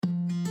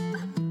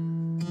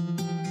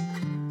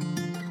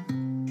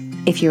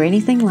If you're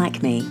anything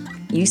like me,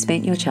 you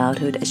spent your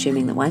childhood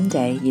assuming that one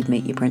day you'd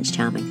meet your Prince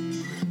Charming.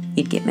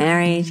 You'd get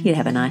married, you'd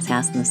have a nice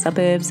house in the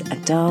suburbs, a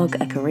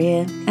dog, a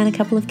career, and a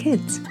couple of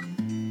kids.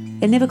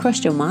 It never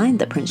crossed your mind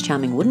that Prince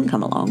Charming wouldn't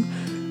come along,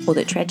 or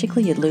that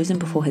tragically you'd lose him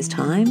before his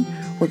time,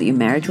 or that your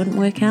marriage wouldn't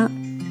work out,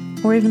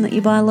 or even that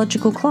your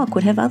biological clock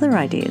would have other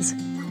ideas.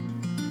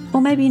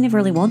 Or maybe you never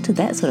really wanted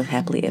that sort of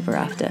happily ever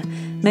after.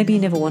 Maybe you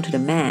never wanted a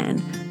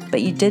man,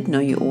 but you did know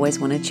you always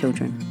wanted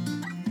children.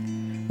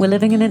 We're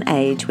living in an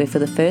age where for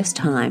the first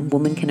time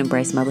women can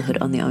embrace motherhood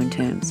on their own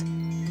terms.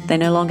 They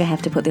no longer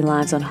have to put their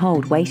lives on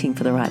hold waiting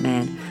for the right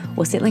man,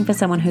 or settling for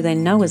someone who they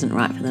know isn't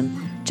right for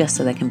them, just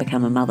so they can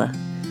become a mother.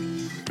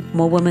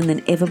 More women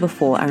than ever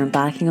before are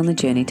embarking on the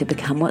journey to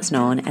become what's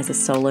known as a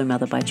solo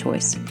mother by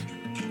choice.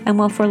 And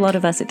while for a lot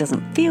of us it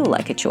doesn't feel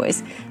like a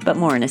choice, but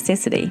more a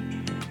necessity,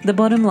 the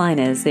bottom line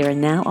is there are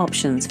now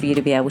options for you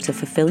to be able to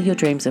fulfill your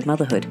dreams of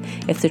motherhood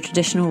if the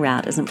traditional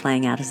route isn't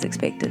playing out as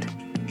expected.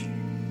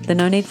 The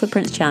No Need for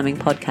Prince Charming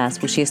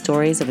podcast will share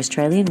stories of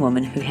Australian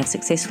women who have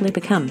successfully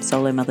become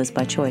solo mothers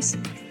by choice.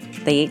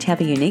 They each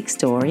have a unique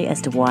story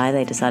as to why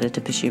they decided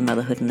to pursue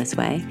motherhood in this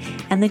way,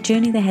 and the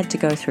journey they had to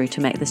go through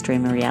to make this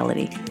dream a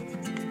reality.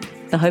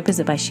 The hope is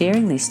that by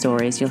sharing these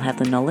stories, you'll have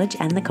the knowledge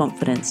and the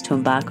confidence to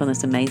embark on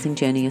this amazing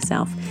journey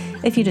yourself,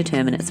 if you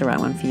determine it's the right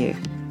one for you.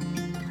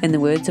 In the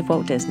words of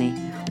Walt Disney,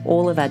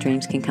 all of our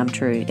dreams can come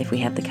true if we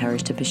have the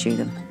courage to pursue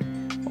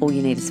them. All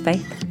you need is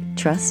faith,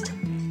 trust,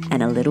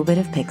 and a little bit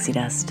of pixie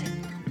dust.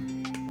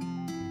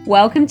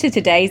 Welcome to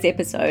today's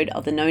episode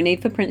of the No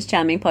Need for Prince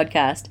Charming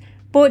podcast,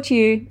 brought to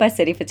you by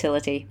City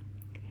Fertility.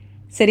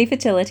 City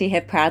Fertility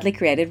have proudly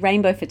created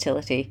Rainbow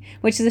Fertility,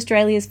 which is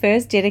Australia's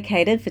first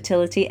dedicated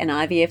fertility and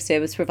IVF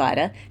service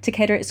provider to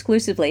cater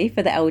exclusively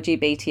for the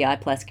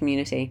LGBTI+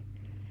 community.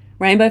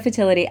 Rainbow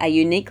Fertility are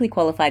uniquely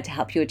qualified to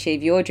help you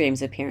achieve your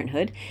dreams of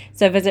parenthood,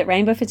 so visit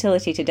Rainbow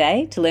Fertility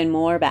today to learn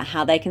more about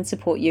how they can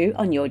support you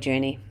on your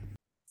journey.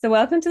 So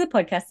welcome to the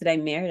podcast today,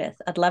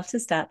 Meredith. I'd love to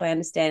start by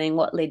understanding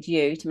what led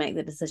you to make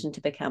the decision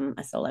to become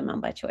a solo mum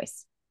by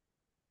choice.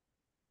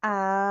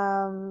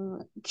 Trauma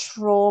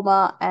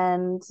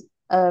and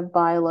a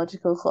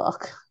biological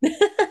clock.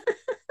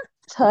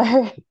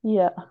 So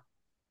yeah.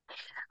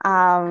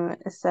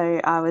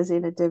 So I was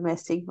in a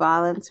domestic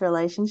violence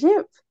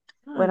relationship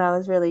when I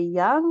was really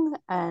young,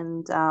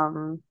 and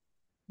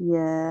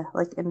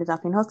ended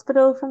up in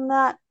hospital from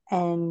that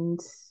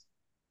and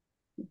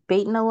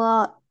beaten a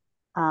lot,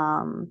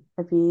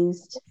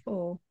 abused.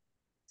 Oh.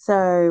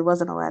 So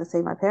wasn't allowed to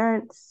see my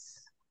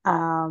parents,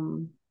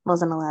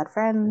 wasn't allowed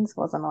friends,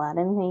 wasn't allowed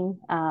anything.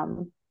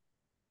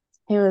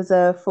 He was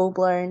a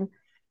full-blown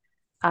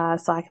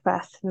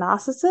psychopath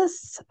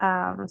narcissist.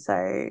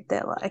 So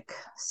they're like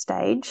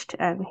staged,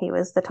 and he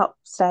was the top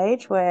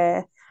stage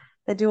where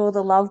they do all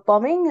the love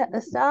bombing at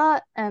the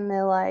start, and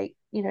they're like,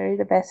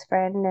 the best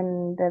friend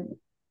and the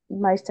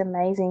most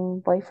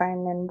amazing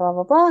boyfriend and blah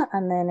blah blah,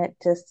 and then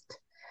it's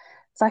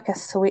like a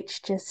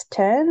switch just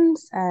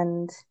turns,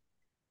 and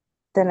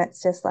then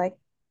it's just like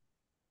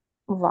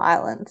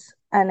violence,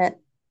 and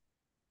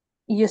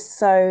you're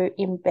so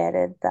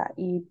embedded that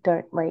you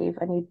don't leave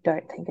and you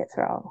don't think it's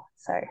wrong.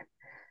 So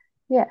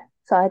yeah,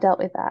 so I dealt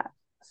with that.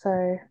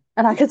 So,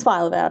 and I can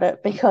smile about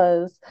it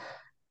because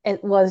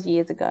it was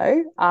years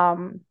ago.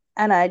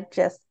 And I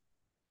don't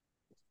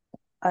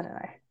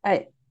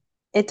know,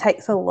 it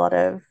takes a lot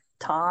of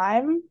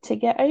time to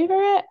get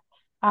over it.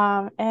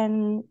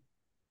 And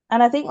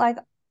I think like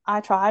I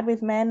tried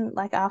with men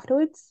like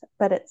afterwards,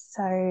 but it's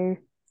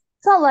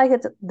not like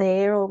it's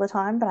there all the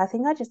time, but I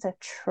think I just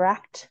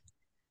attract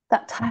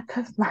that type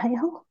of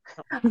male,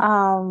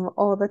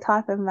 or the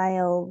type of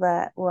male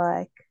that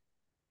like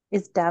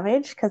is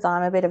damaged because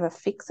I'm a bit of a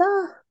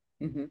fixer.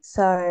 Mm-hmm.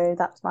 So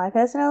that's my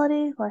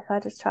personality. Like I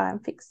just try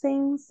and fix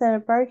things that are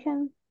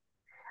broken.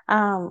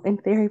 In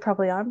theory,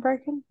 probably I'm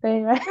broken, but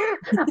anyway.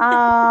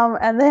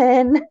 And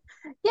then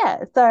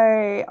yeah,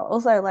 so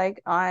also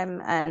like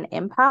I'm an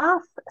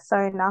empath. So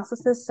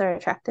narcissists are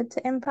attracted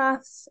to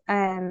empaths,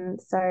 and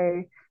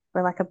so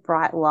we're like a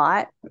bright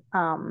light.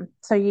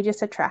 So you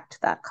just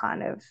attract that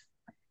kind of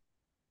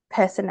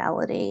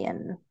personality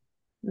and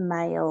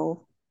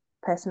male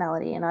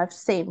personality, and I've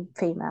seen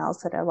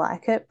females that are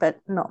like it, but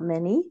not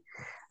many.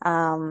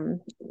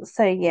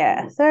 So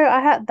yeah, so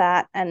I had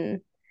that,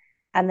 and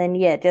then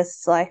yeah,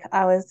 just like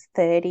I was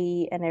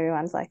 30 and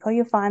everyone's like, oh,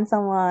 you'll find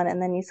someone,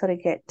 and then you sort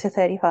of get to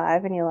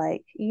 35 and you're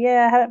like,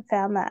 yeah, I haven't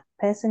found that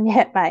person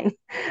yet, mate.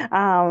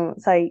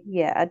 So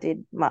yeah, I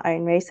did my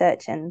own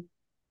research and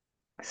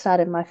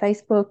started my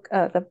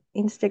the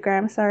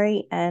Instagram,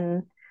 sorry,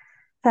 and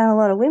found a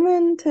lot of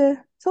women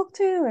to talk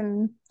to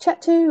and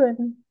chat to,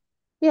 and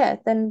yeah,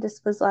 then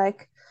just was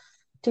like,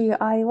 do your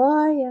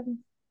IUI and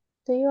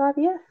do your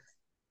IVF,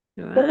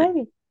 get a Right.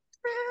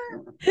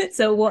 baby.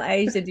 So what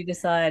age did you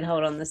decide,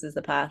 hold on, this is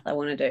the path I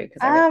want to do?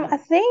 Because I really... I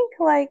think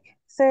like,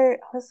 so I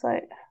was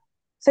like,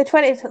 so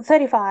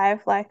 35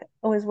 like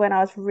was when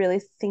I was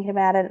really thinking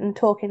about it and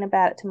talking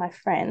about it to my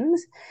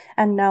friends,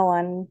 and no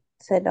one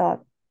said,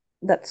 oh,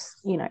 that's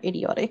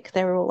idiotic.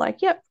 They were all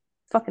like, yep,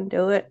 fucking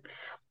do it.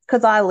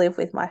 because I live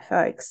with my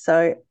folks,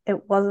 so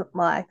it wasn't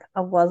like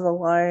I was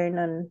alone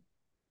and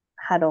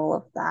had all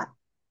of that.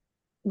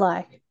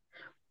 Like,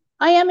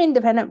 I am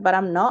independent, but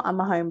I'm not. I'm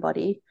a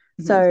homebody.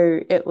 Mhm. So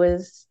it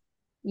was,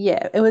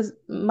 yeah, it was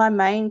my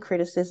main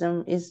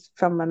criticism is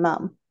from my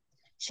mum.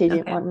 She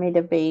didn't Okay. want me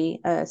to be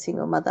a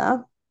single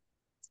mother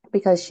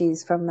because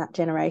she's from that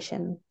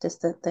generation,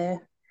 just that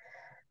they're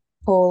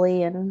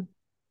poorly and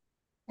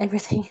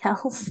everything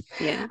else,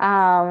 Yeah.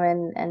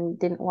 and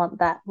didn't want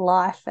that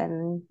life.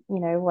 And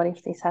what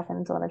if this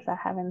happens? What if that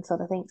happens?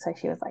 Sort of thing. So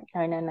she was like,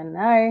 no, no, no,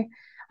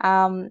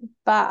 no.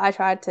 But I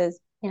tried to,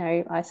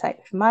 I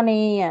saved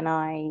money and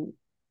I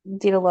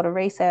did a lot of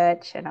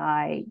research and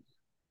I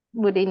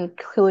would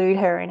include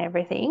her in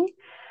everything.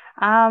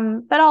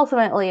 But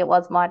ultimately, it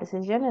was my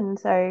decision, and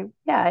so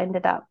yeah, I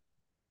ended up.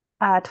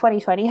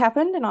 2020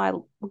 happened, and I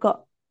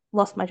got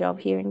lost my job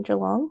here in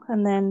Geelong,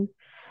 and then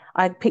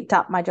I picked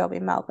up my job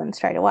in Melbourne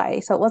straight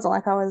away. So it wasn't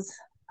like I was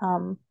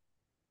um,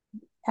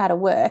 out of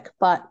work,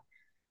 but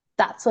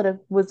that sort of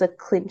was a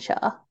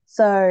clincher.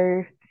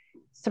 So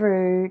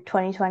through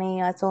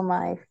 2020, I saw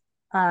my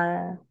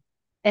uh,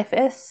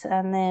 FS,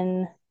 and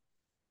then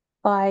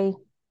by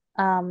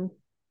um,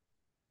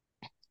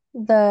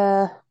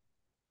 the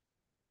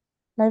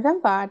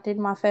November, I did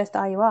my first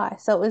IUI.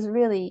 So it was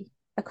really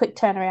a quick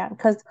turnaround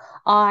because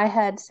I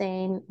had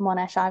seen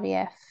Monash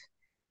IVF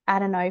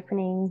at an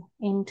opening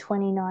in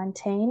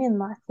 2019 in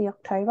like the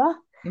October.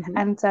 Hmm.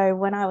 And so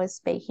when I was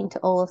speaking to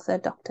all of the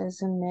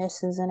doctors and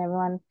nurses and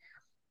everyone,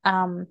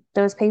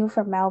 there was people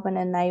from Melbourne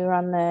and they were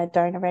on the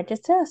donor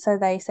register. So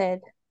they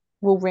said,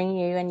 we'll ring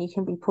you and you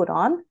can be put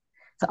on.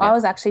 So I Okay.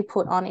 was actually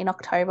put on in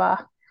October.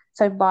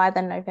 So by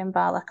the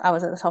November, like I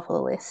was at the top of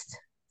the list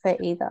for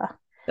either.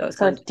 So it's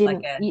So kind it of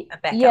like didn't, a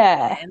backup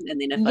yeah, plan.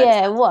 And then if I yeah,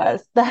 decide it to do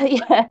was that,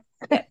 yeah.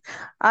 it,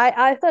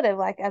 I sort of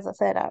like, as I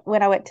said,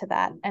 when I went to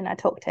that and I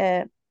talked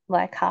to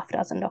like half a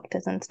dozen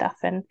doctors and stuff,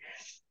 and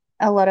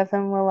a lot of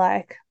them were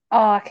like,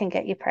 oh, I can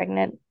get you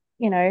pregnant.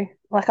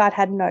 Like I'd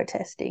had no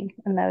testing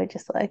and they were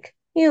just like,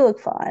 you look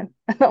fine.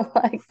 And I'm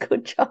like,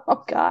 good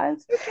job,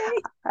 guys.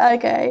 yeah.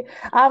 Okay.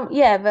 Okay.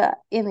 Yeah, but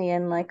in the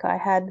end, like I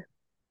had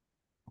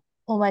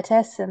all my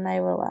tests and they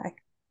were like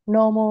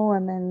normal,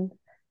 and then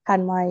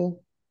had my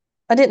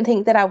I didn't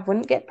think that I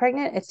wouldn't get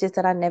pregnant. It's just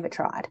that I never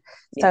tried.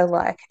 Yeah. So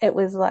like it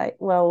was like,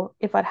 well,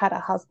 if I'd had a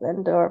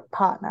husband or a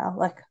partner,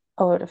 like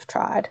I would have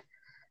tried.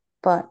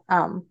 But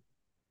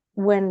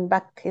when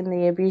back in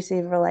the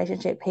abusive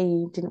relationship,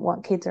 he didn't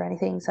want kids or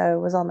anything, so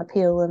it was on the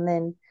pill. And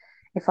then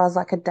if I was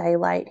like a day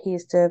late, he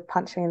used to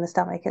punch me in the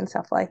stomach and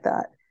stuff like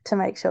that to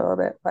make sure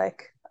that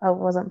like I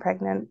wasn't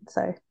pregnant.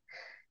 So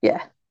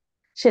yeah,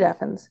 shit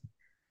happens.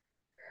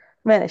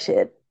 Man of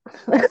shit.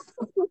 I'm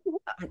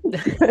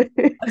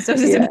still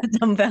just a Yeah. bit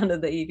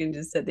dumbfounded that you can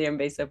just sit there and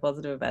be so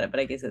positive about it. But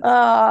I guess it's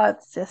Oh,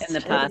 it's in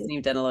the just past and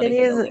you've done a lot it of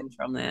is. healing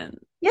from that.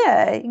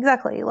 Yeah,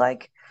 exactly.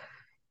 Like,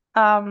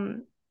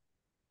 um,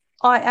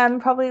 I am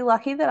probably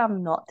lucky that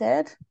I'm not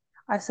dead,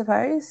 I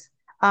suppose.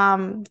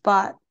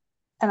 But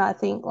and I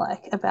think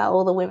like about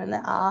all the women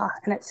that are,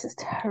 and it's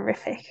just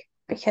horrific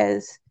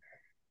because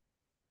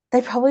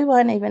they probably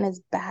weren't even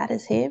as bad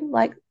as him.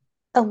 Like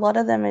a lot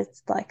of them,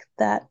 it's like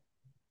that,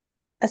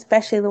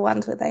 especially the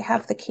ones where they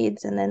have the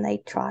kids and then they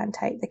try and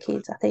take the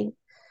kids. I think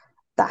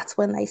that's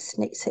when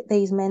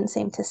these men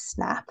seem to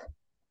snap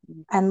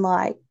and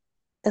like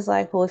it's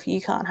like, well, if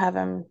you can't have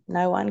them,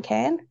 no one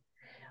can.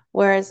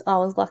 Whereas I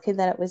was lucky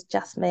that it was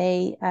just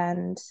me,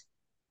 um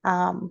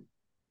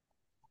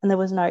and there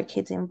was no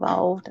kids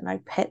involved, no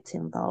pets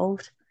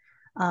involved.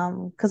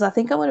 Because I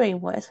think I would have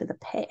been worse with a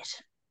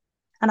pet.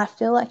 And I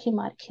feel like he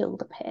might have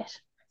killed a pet.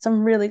 So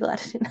I'm really glad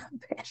I didn't have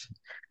a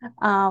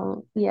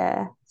pet.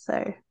 Yeah.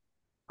 So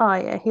oh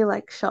yeah, he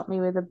like shot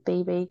me with a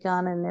BB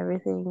gun and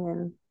everything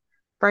and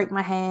broke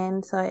my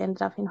hand. So I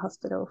ended up in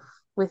hospital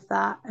with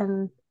that.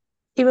 And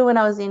even when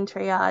I was in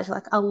triage,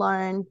 like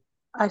alone,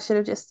 I should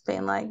have just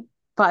been like,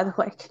 by the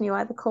way, can you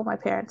either call my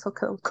parents or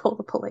call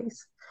the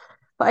police?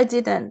 But I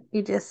didn't.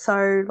 You just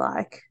so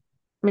like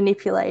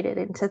manipulated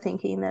into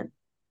thinking that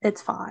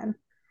it's fine,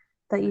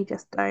 that you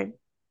just don't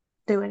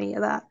do any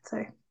of that.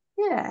 So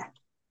yeah,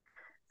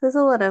 there's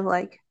a lot of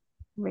like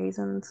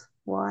reasons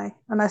why.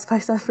 And I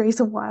suppose that's the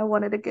reason why I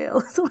wanted a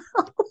girl as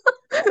well.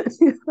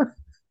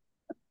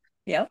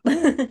 Yep.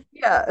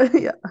 Yeah,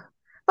 yeah.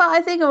 But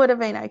I think I would have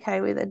been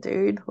okay with a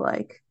dude.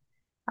 Like,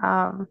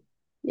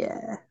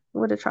 yeah,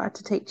 would have tried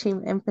to teach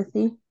him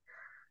empathy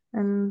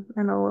and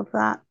all of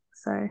that.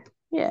 So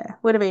yeah,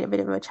 would have been a bit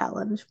of a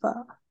challenge, but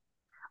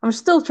I'm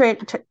still trying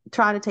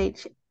to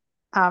teach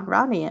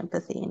Rani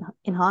empathy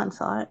in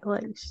hindsight.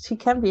 Like she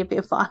can be a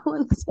bit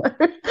violent, so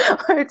I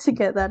hope to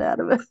get that out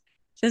of her.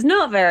 She's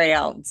not very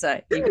old, so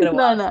you've got a No,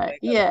 while to no, work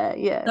on it. yeah,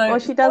 yeah. Well, So,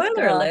 she does.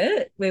 spoiler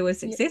alert, we were Yeah,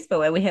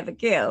 successful and we have a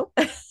girl.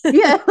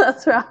 yeah,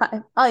 that's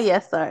right. Oh, yeah,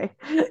 sorry.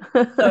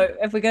 So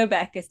if we go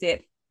back a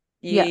step,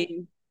 Yeah,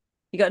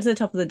 you got to the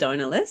top of the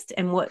donor list,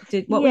 and what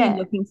were you yeah.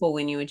 looking for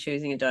when you were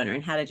choosing a donor,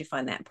 and how did you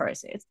find that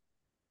process?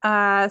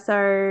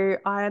 So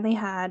I only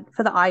had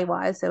for the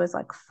IUIs, there was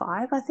like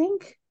five, I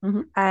think.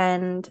 Mm-hmm.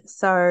 And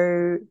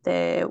so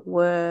there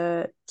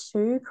were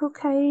two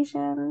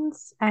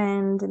Caucasians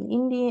and an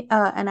Indian,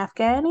 an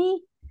Afghani,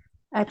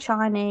 a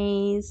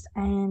Chinese,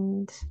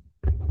 and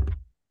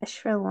a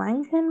Sri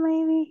Lankan,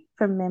 maybe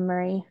from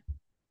memory.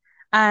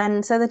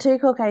 And so the two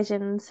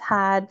Caucasians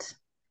had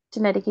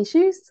genetic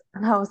issues,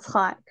 and I was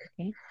like,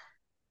 Okay.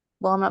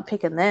 well, I'm not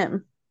picking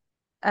them.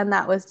 And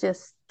that was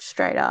just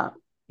straight up.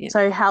 Yeah.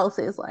 So health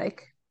is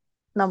like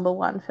number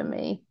one for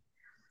me.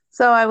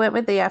 So I went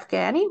with the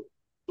Afghani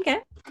Okay.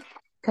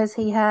 because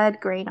he had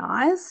green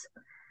eyes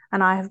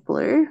and I have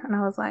blue. And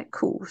I was like,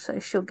 cool. So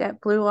she'll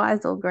get blue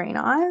eyes or green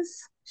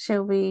eyes.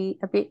 She'll be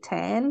a bit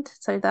tanned.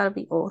 So that'll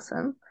be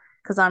awesome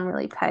because I'm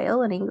really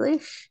pale and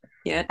English.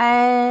 Yeah.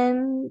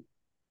 And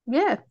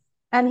yeah,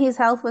 and his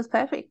health was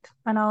perfect.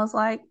 And I was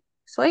like,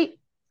 sweet.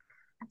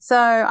 So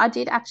I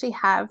did actually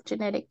have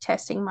genetic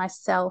testing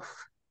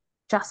myself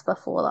just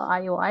before the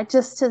IUI,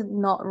 just to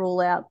not rule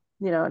out,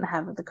 and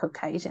have the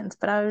Caucasians.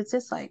 But I was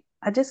just like,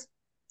 I just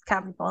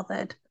can't be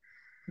bothered.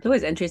 It's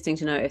always interesting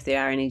to know if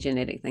there are any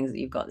genetic things that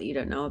you've got that you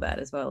don't know about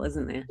as well,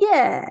 isn't there?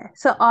 Yeah.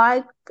 So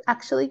I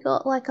actually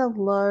got like a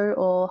low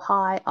or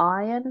high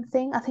iron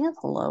thing. I think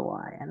it's low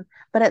iron,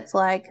 but it's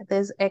like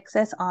there's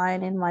excess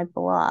iron in my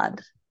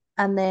blood.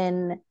 And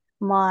then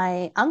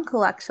my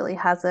uncle actually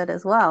has it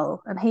as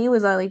well. And he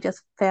was only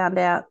just found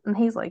out, and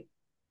he's like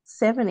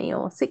 70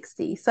 or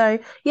 60. So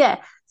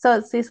yeah. So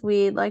it's this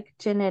weird like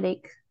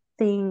genetic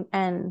thing,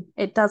 and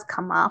it does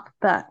come up,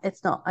 but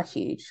it's not a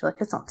huge, like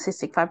it's not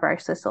cystic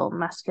fibrosis or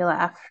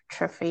muscular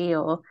atrophy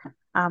or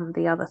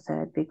the other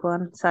third big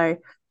one. So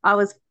I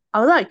was I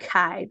was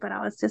okay, but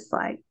I was just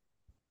like,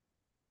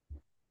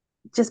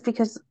 just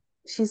because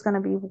she's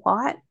gonna be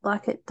white,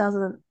 like it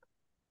doesn't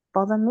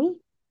bother me.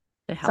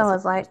 The So health I is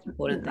was the like, most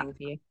important no. thing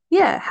for you.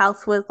 Yeah,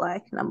 health was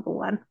like number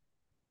one,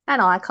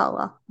 and eye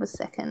color was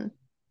second.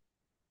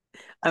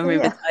 I So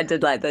remember yeah, I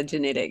did like the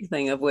genetic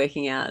thing of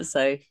working out.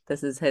 So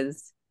this is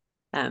his,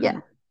 yeah,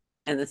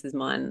 and this is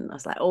mine. I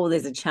was like, oh,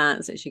 there's a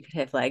chance that she could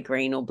have like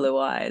green or blue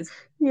eyes.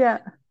 yeah,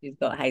 She's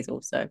got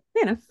hazel, so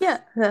you know. yeah.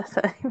 That's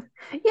it.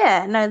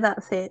 Yeah, no,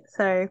 that's it.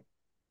 So,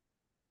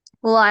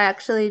 well, I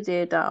actually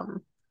did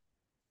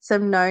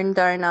some known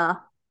donor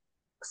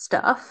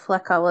stuff.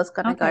 Like I was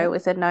gonna Okay. go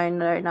with a known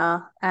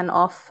donor and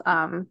off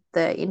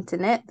the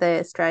internet, the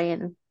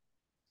Australian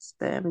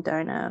sperm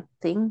donor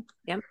thing.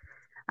 Yep.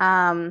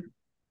 Um,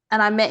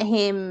 and I met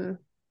him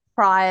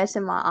prior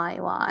to my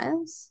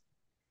IUIs,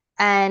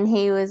 and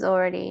he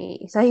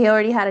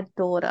already had a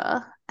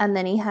daughter, and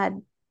then he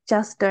had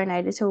just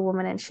donated to a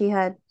woman, and she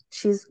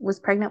was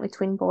pregnant with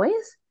twin boys,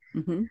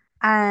 Mm-hmm.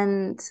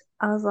 and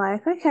I was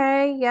like,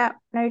 okay, yeah,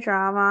 no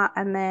drama,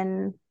 and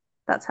then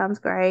that sounds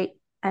great,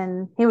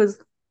 and he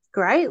was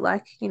great,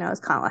 like it's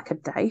kind of like a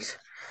date,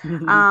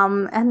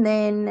 and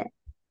then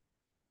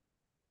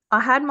I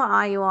had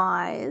my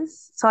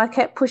IUIs, so I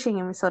kept pushing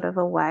him sort of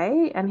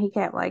away, and he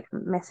kept like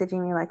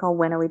messaging me like, "Oh,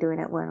 when are we doing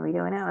it? When are we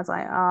doing it?" I was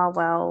like, "Oh,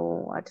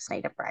 well, I just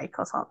need a break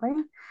or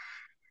something."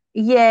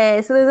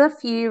 Yeah, so there's a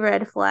few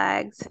red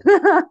flags,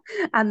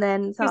 and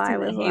then so I Interesting that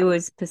was he like,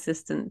 was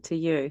persistent to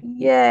you. You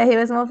 "Yeah," he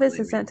was more totally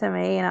persistent to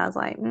me, and I was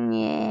like,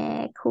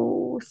 "Yeah,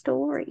 cool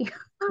story."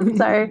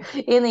 So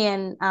in the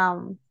end,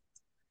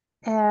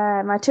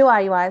 my two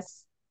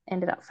IUIs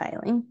ended up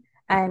failing.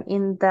 Okay. And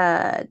in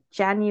the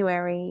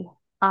January,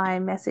 I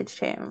messaged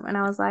him and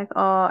I was like,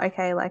 oh,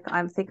 okay, like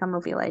I think I'm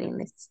ovulating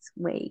this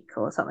week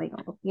or something,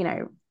 or,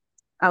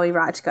 are we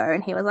right to go?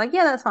 And he was like,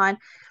 yeah, that's fine.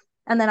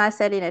 And then I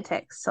said in a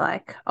text,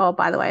 like, oh,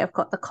 by the way, I've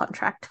got the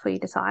contract for you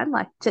to sign.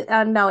 Like,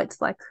 I know it's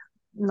like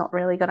not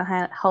really going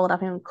to hold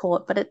up in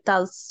court, but it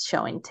does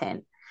show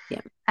intent.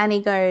 Yeah. And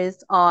he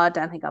goes, oh, I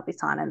don't think I'll be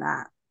signing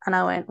that. And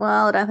I went,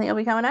 well, I don't think I'll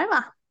be coming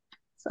over.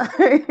 So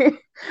that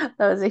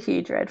was a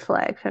huge red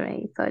flag for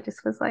me. So I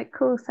just was like,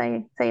 cool,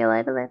 see you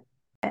later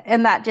then.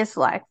 And that just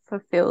like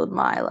fulfilled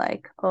my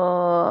like,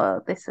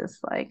 oh, this is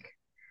like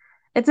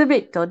it's a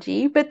bit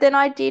dodgy. But then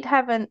I did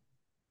have an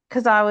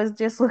because I was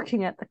just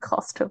looking at the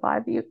cost of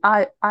IVF.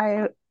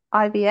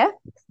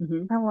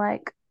 Mm-hmm. I'm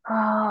like,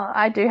 oh,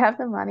 I do have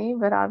the money,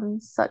 but I'm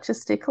such a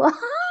stickler.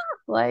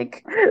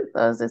 Like, so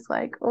I was just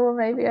like, oh,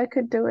 maybe I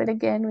could do it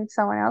again with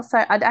someone else. So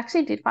I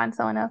actually did find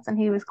someone else, and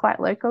he was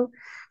quite local.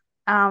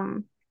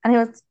 Um, and he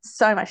was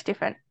so much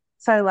different.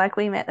 So like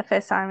we met the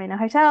first time in a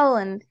hotel,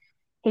 and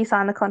he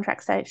signed the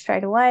contract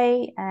straight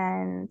away,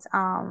 and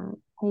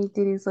he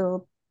did his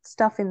little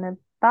stuff in the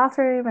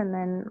bathroom, and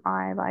then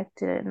I like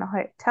did it in the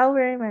hotel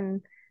room,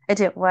 and it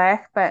didn't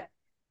work, but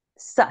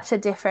such a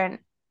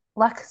different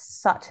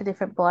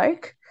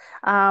bloke.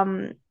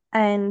 Um,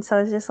 and so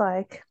I was just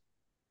like,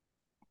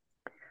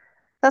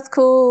 that's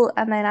cool.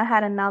 And then I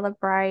had another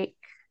break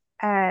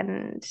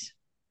and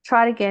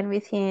tried again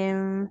with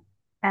him,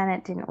 and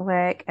it didn't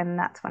work. And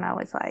that's when I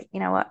was like, you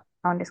know what?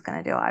 I'm just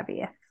going to do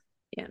IVF.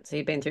 Yeah. So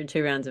you've been through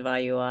 2 rounds of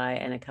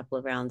IUI and a couple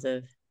of rounds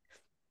of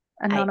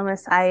AI.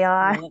 Anonymous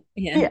AI.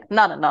 Yeah. Yeah,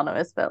 not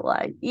anonymous, but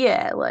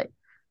Yeah.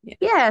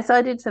 yeah. So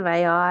I did some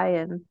AI,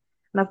 and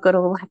I've got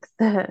all like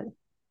the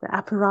the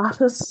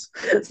apparatus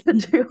to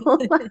do all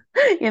that,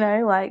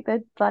 like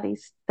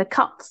the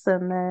cups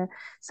and the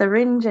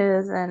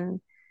syringes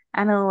and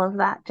all of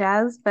that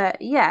jazz.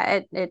 But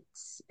yeah,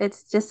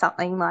 it's just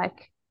something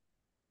like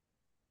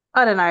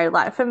I don't know,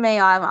 like for me,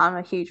 I'm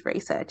a huge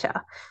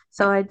researcher.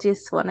 So Yeah. I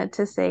just wanted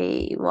to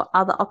see what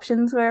other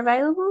options were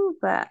available.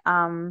 But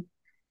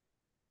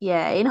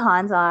yeah, in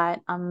hindsight,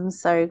 I'm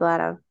so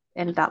glad I've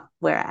ended up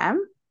where I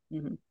am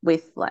Hmm.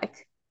 with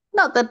like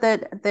not that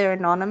they're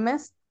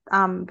anonymous,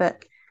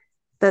 but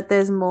that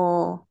there's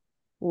more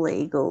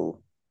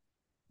legal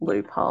Yeah.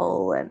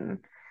 loophole and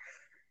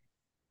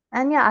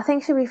yeah, I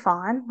think she'll be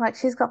fine. Like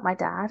she's got my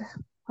dad,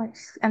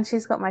 and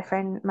she's got my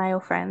male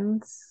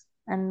friends,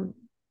 and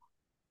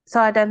so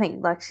I don't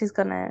think like she's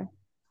gonna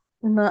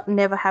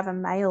never have a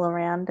male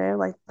around her.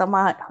 Like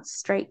my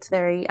street's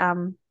very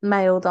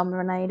male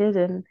dominated,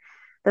 and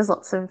there's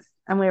lots of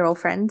and we're all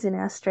friends in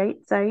our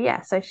street. So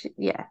yeah,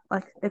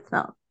 like it's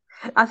not.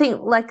 I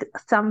think like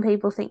some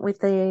people think with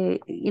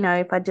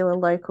if I do a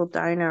local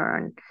donor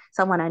and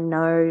someone I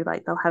know,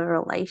 like they'll have a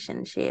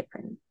relationship,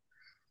 and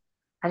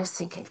I just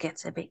think it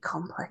gets a bit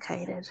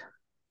complicated.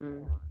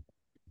 Mm.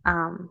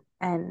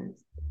 And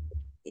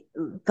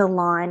the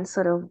line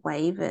sort of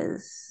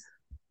wavers,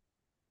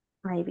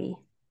 maybe.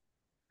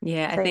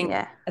 Yeah, I So think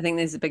yeah, I think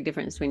there's a big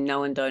difference between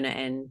known donor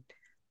and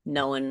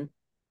known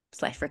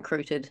slash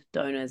recruited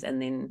donors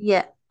and then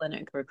yeah,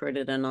 clinic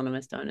recruited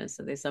anonymous donors.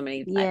 So there's so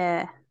many like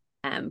yeah,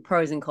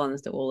 pros and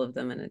cons to all of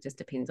them, and it just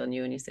depends on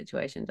you and your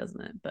situation,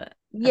 doesn't it? But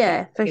I think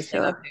yeah, the for biggest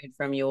thing I've sure. heard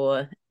from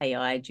your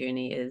AI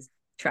journey is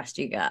trust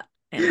your gut.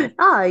 And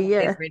Oh if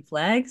there's yeah. red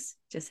flags,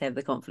 just have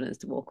the confidence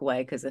to walk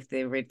away because if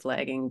they're red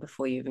flagging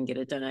before you even get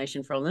a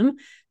donation from them,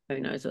 who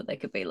knows what they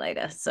could be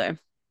later. So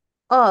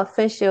Oh,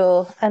 for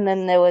sure. And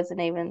then there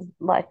wasn't even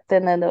like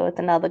then there was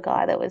another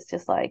guy that was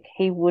just like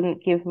he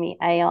wouldn't give me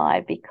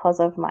AI because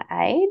of my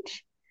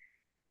age.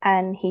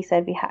 And he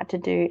said we had to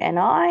do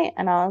NI.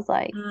 And I was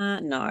like,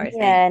 no,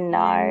 thank yeah, no.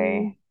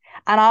 you.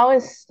 And I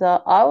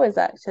was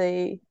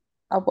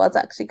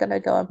actually gonna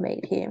go and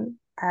meet him.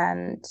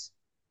 And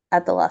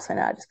at the last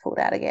minute I just pulled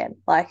out again.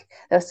 Like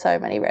there were so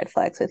many red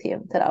flags with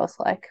him that I was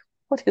like,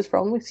 what is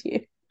wrong with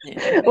you?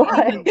 Yeah. For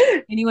Like,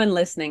 anyone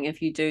listening,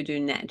 if you do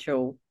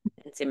natural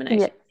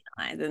yeah, insemination,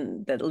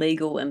 then the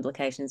legal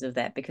implications of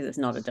that, because it's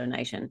not a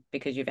donation,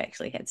 because you've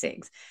actually had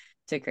sex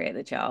to create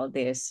the child,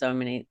 there's so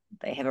many,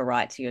 they have a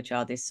right to your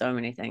child. There's so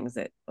many things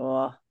that,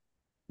 oh,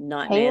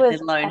 he nightmare, let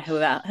was alone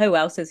who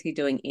else is he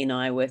doing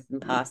NI with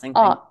and passing things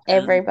oh,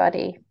 around?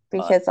 everybody. God.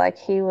 Because like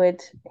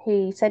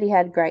he said he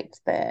had great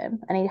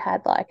sperm and he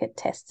had like it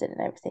tested and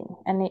everything.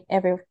 And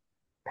every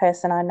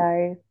person I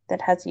know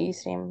that has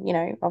used him,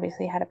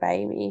 obviously had a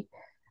baby.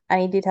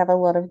 And he did have a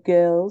lot of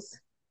girls.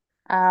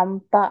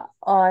 But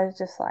I was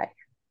just like,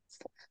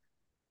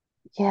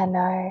 yeah,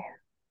 no.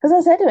 Because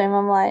I said to him,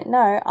 I'm like,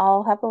 no,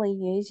 I'll happily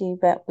use you,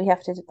 but we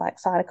have to like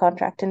sign a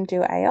contract and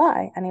do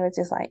AI. And he was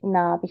just like,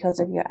 nah,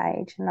 because of your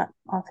age. And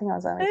I think I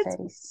was only That's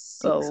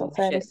 36 or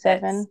bullshit.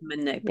 That's 37.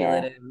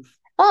 Yeah. manipulative.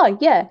 Oh,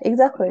 yeah,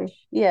 exactly.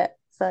 Yeah.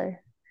 So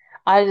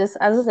as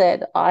I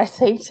said, I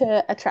seem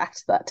to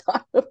attract that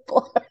type of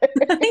bloke.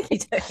 I think you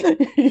do.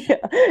 Yeah,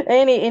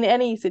 in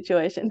any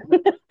situation.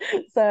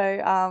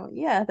 So,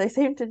 yeah, they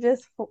seem to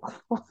just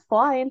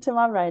fly into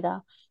my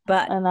radar,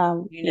 But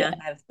and you yeah, now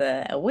have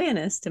the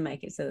awareness to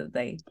make it so that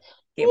they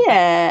get back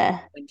yeah,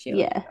 windshield.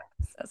 yeah,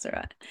 That's all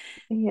right.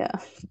 yeah,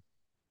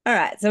 All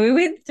right. So we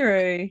went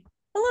through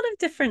a lot of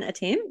different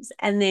attempts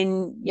and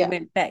then you yeah,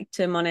 went back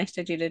to Monash,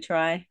 did you, to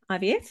try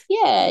IVF?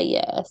 yeah,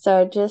 yeah.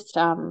 So just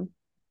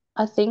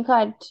I think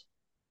I'd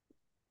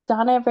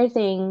done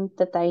everything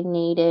that they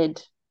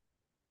needed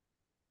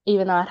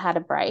even though I'd had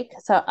a break.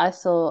 So I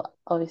saw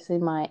obviously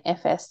my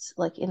FS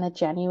like in the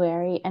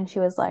January, and she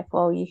was like,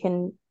 well, you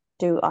can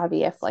do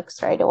IVF like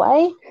straight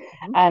away.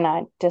 Mhm. And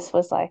I just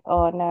was like,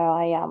 oh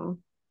no,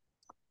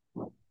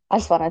 I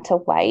just wanted to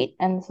wait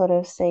and sort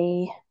of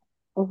see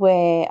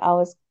where I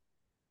was,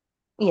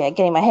 yeah,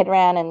 getting my head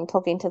around and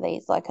talking to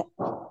these like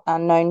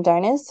unknown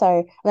donors.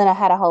 So then I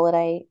had a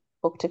holiday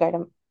booked to go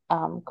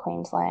to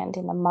Queensland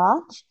in the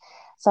March.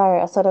 So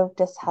I sort of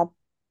just had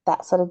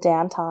that sort of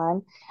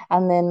downtime.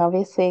 And then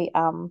obviously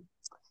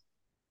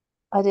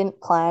I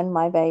didn't plan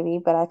my baby,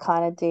 but I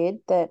kind of did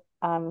that.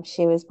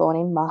 She was born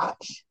in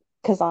March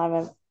because I'm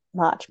a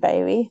March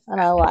baby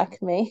and I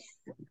like me.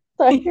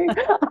 So I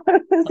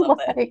love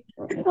that.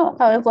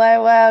 I was like,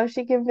 wow, if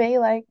she can be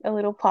like a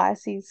little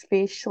Pisces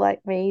fish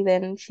like me,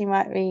 then she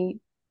might be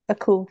a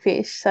cool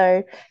fish.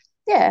 So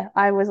yeah,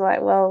 I was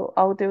like, well,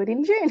 I'll do it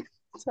in June.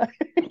 So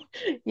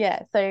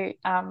yeah, so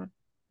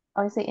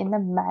obviously in the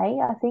May,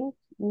 I think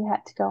you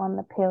had to go on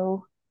the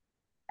pill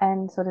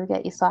and sort of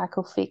get your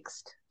cycle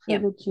fixed for Yeah.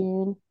 the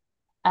June.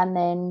 And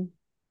then,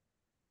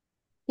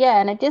 yeah,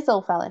 and it just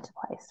all fell into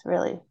place,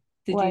 really.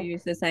 Did you Like,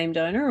 use the same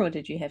donor or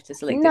did you have to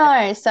select a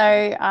different? no,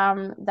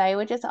 so they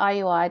were just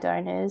IUI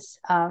donors,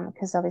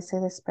 because obviously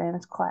the sperm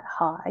is quite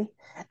high.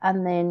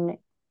 And then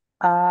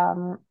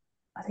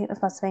I think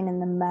it must have been in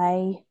the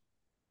May,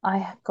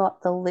 I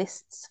got the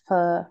lists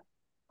for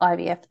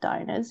IVF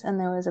donors, and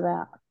there was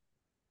about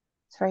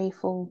 3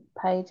 full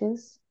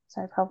pages.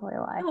 So probably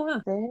like Oh,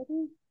 wow.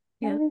 30,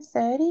 Yeah. maybe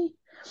 30.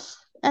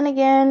 And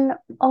again,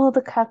 all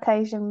the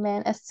Caucasian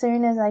men, as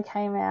soon as they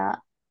came out,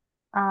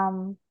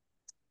 um,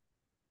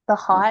 the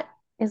height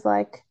is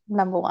like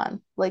number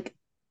one. Like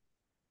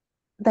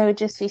they would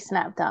just be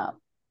snapped up.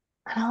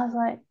 And I was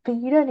like, but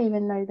you don't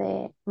even know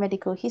their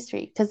medical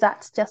history because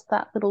that's just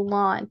that little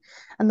line.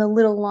 And the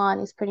little line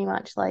is pretty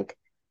much like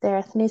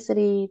their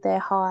ethnicity, their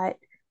height,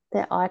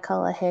 their eye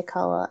color, hair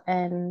color,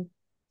 and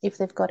if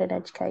they've got an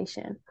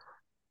education.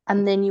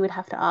 And then you would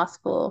have to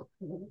ask for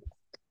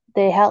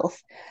their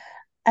health.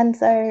 And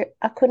so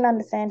I couldn't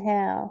understand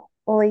how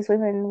all these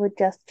women would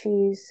just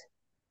choose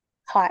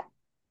height.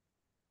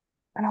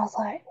 And I was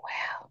like,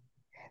 wow.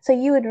 So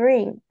you would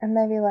ring and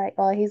they'd be like,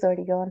 oh, he's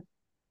already gone.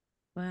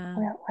 I'm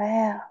Wow. like,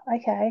 wow,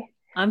 okay.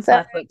 I'm So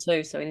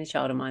 5'2", so any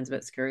child of mine's a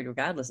bit screwed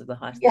regardless of the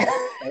height of the yeah. baby.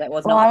 So that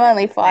was Well, not I'm very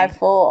only good for me.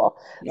 5'4".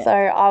 Yeah. So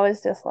I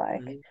was just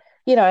like, Mm.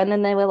 and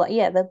then they were like,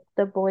 yeah, the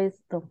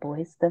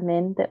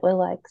men that were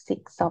like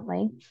 6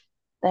 something,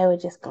 they were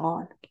just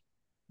gone.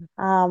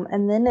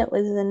 And then it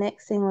was the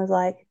next thing was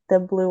like the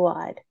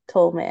blue-eyed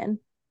tall men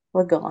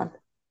were gone.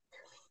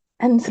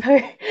 And so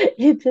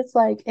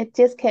it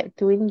just kept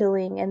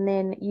dwindling. And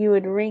then you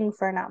would ring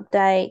for an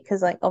update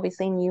because like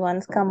obviously new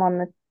ones come on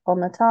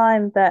the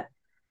time. But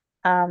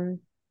um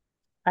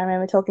I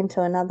remember talking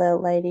to another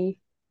lady,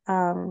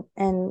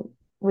 and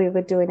we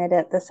were doing it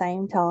at the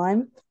same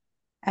time.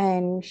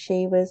 And I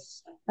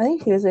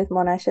think she was with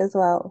Monash as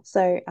well.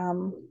 So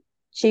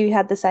she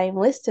had the same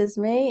list as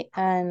me,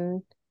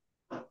 and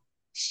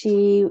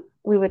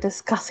we were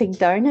discussing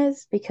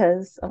donors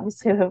because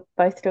obviously we were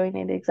both doing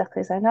it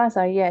exactly the same time.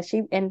 So yeah,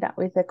 she ended up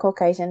with a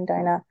Caucasian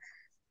donor,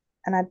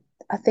 and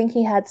I think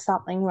he had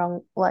something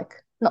wrong, like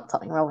not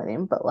something wrong with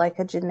him, but like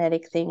a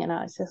genetic thing. And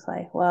I was just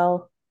like,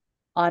 well,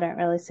 I don't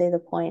really see the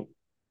point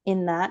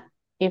in that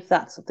if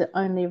that's the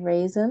only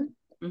reason.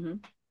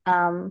 Mm-hmm.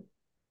 Um,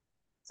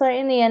 so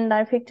in the end,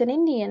 I picked an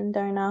Indian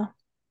donor.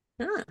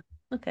 Ah,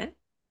 okay.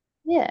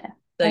 Yeah,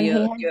 So and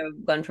your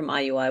one from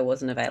IUI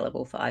wasn't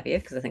available for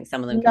IVF because I think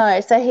some of them can.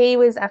 no, so he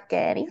was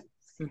Afghani,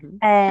 Mm-hmm.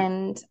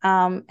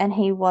 and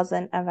he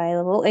wasn't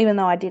available. Even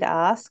though I did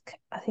ask,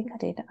 I think I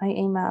did. I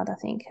emailed, I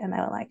think, and they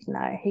were like,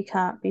 no, he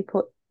can't be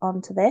put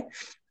onto there.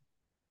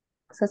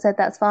 So I said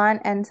that's fine.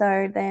 And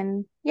so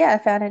then, yeah,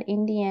 I found an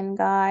Indian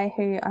guy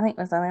who I think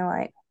was only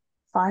like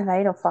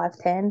 5'8" or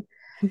 5'10".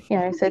 So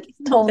Not that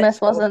tallness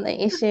short. wasn't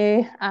the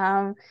issue.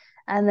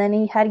 And then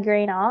he had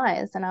green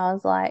eyes, and I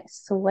was like,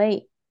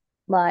 sweet,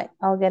 like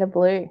I'll get a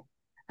blue.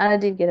 And I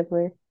did get a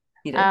blue.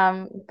 You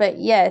did. But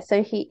yeah,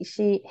 so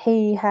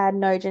he had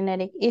no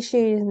genetic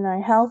issues,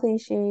 no health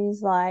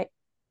issues, like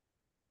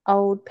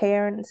old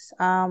parents.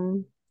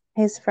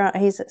 He's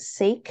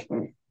Sikh,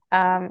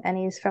 and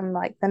he's from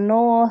like the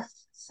north.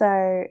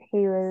 So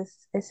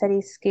it said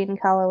his skin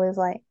color was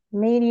like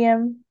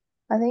medium,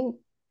 I think.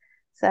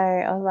 So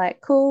I was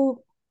like,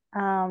 cool.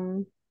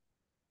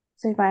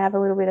 So he might have a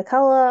little bit of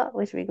color,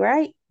 which would be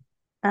great.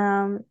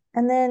 And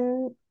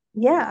then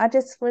yeah, I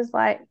just was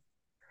like,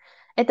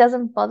 it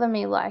doesn't bother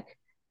me like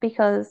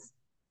because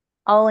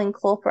I'll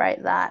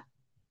incorporate that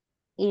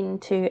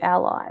into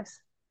our lives.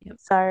 Yep.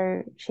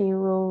 So she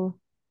will,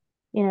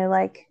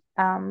 like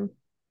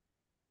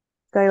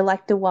go to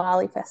like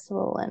Diwali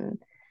festival, and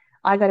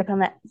I go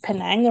to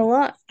Penang a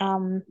lot,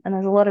 and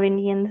there's a lot of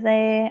Indians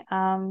there,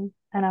 and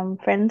I'm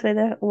friends with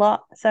a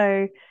lot.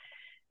 So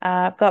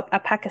I've got a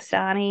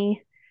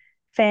Pakistani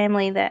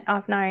family that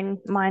I've known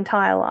my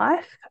entire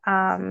life,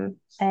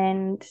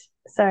 and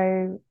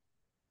so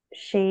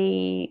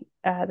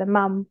the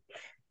mum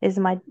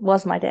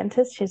was my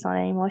dentist. She's not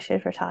anymore.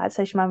 She's retired,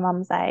 so she's my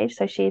mum's age.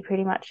 So she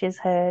pretty much is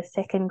her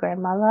second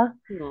grandmother.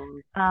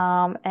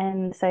 Oh,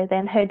 And so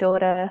then her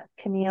daughter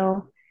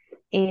Camille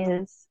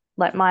is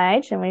like my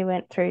age, and we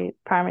went through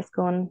primary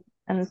school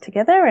and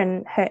together.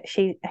 And her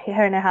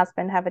and her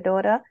husband have a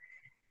daughter,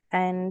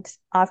 and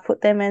I've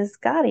put them as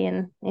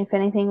guardian if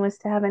anything was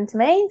to happen to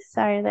me,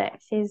 so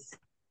that she's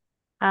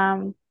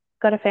um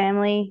got a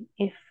family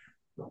if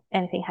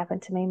anything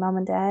happened to me, mum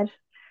and dad.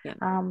 yeah.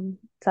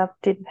 So I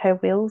did her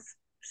wills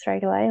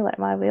straight away, like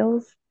my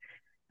wills,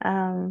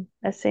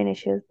 as soon as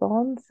she was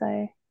born.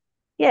 So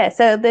yeah,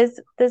 so there's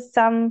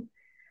some.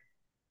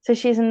 So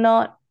she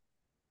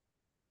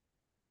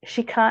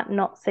can't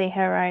not see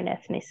her own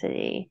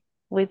ethnicity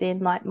within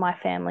like my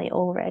family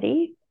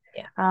already,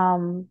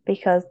 Yeah.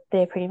 because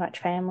they're pretty much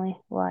family,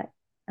 like,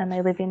 and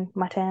they live in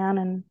my town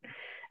and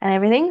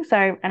everything. So,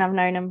 and I've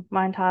known them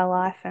my entire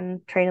life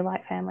and treated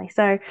like family.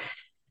 So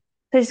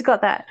she's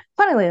got that.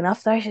 Funnily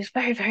enough, though, she's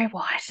very, very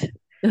white.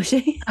 Was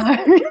she?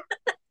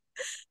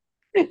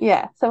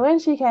 Yeah. So when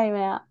she came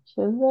out,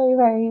 she was very,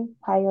 very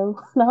pale.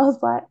 And I was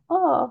like,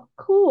 oh,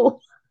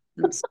 cool.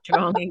 Some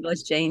strong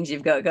English genes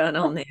you've got going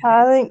on there.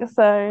 I think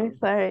so.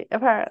 So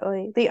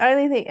apparently, the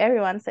only thing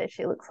everyone says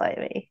she looks like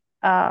me.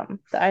 The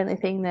only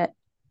thing that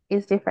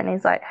is different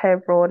is like her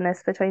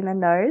broadness between the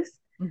nose.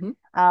 Mm-hmm.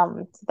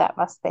 So that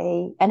must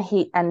be,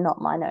 and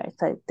not my nose.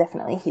 So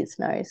definitely his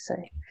nose. So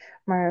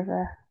more of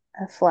a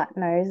a flat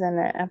nose and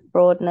a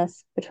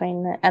broadness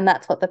between the, and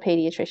that's what the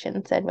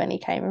pediatrician said when he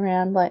came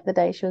around, like the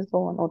day she was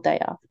born or day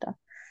after.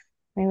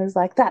 And he was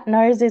like, "That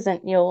nose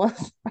isn't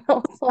yours." I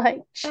was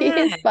like,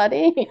 "Cheers,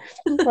 buddy."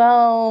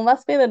 Well,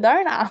 must be the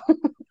donor.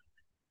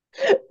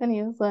 And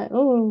he was like,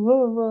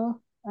 "Oh,"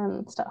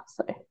 and stuff.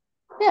 So,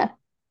 yeah.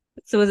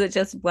 So was it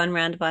just one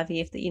round of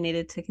IVF that you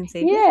needed to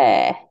conceive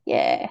then?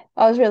 Yeah.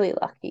 I was really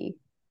lucky.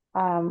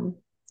 Um,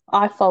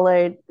 I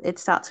followed It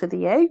Starts with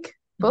the Egg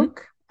Mm-hmm.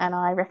 book, and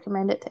I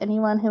recommend it to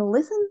anyone who'll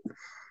listen.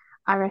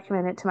 I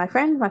recommend it to my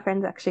friends. My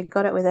friend's actually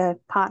got it with a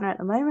partner at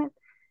the moment,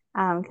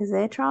 because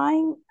they're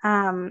trying.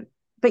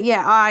 But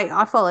yeah,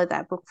 I followed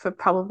that book for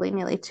probably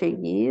nearly 2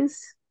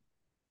 years.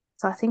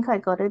 So I think I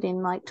got it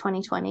in like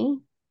 2020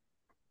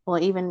 or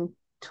even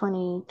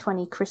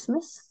 2020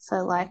 Christmas.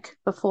 So like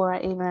before I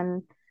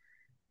even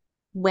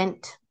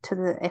went to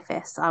the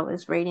FS, I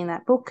was reading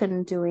that book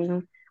and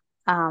doing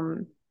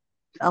um,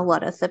 a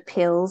lot of the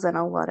pills and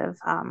a lot of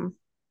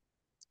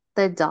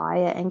the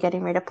diet and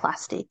getting rid of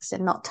plastics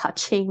and not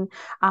touching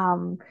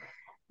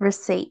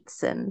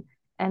receipts and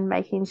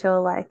making sure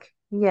like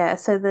yeah,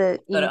 so the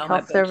Got it ink on my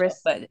off the bookshelf, rec-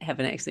 but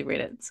haven't actually read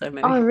it. So Oh,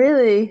 maybe.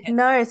 really? Yeah.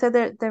 No, so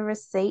the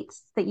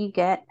receipts that you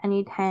get and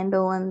you'd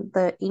handle and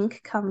the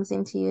ink comes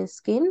into your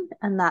skin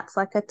and that's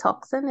like a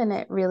toxin and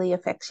it really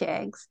affects your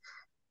eggs.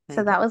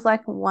 So Okay. that was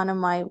like one of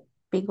my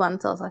big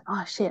ones. I was like,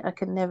 oh shit, I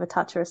could never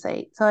touch a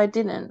receipt. So I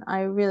didn't.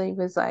 I really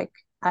was like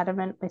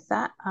adamant with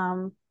that.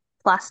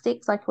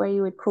 Plastics, like where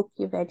you would cook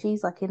your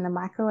veggies like in the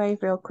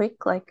microwave real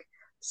quick, like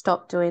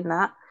stop doing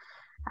that.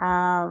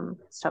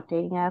 Stopped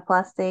eating out of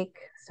plastic.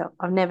 So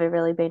I've never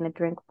really been a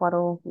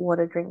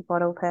water drink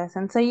bottle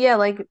person. So yeah,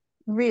 like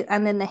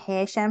and then the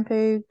hair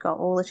shampoo, got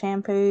all the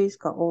shampoos,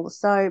 got all the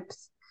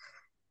soaps.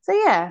 So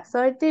yeah,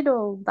 so I did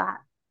all that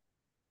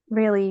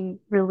really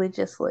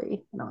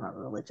religiously. No, not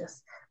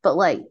religious, but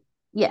like,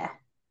 yeah.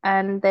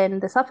 And then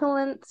the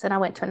supplements, and I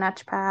went to a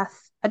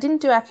naturopath. I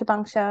didn't do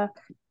acupuncture,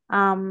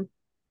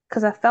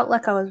 because I felt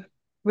like I was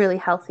really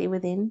healthy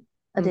within.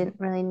 I Mm. didn't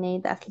really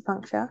need the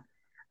acupuncture.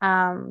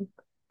 Um,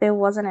 there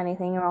wasn't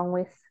anything wrong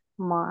with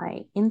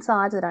my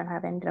insides. I don't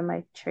have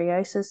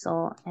endometriosis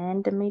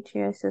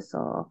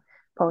or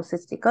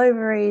polycystic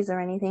ovaries or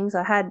anything. So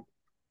I had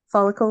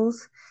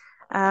follicles,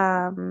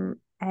 and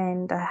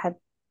I had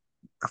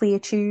clear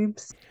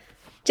tubes.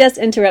 Just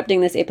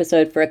interrupting this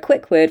episode for a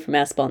quick word from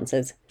our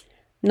sponsors.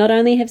 Not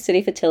only have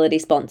City Fertility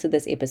sponsored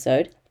this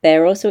episode, they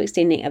are also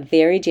extending a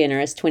very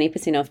generous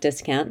 20% off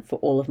discount for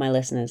all of my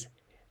listeners.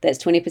 That's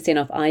 20%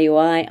 off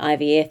IUI,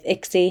 IVF,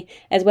 ICSI,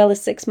 as well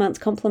as 6 months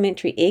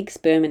complimentary egg,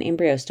 sperm, and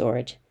embryo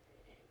storage.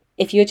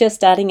 If you're just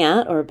starting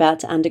out or about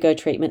to undergo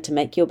treatment to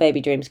make your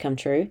baby dreams come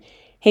true,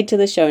 head to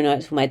the show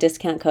notes for my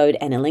discount code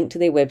and a link to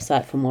their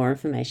website for more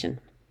information.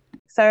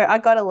 So I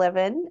got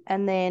 11,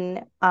 and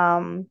then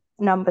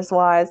numbers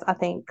wise, I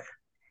think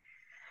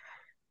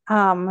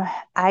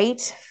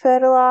 8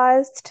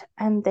 fertilized,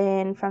 and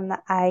then from the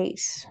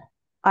 8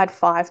 I had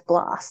 5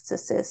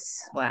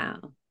 blastocysts. Wow,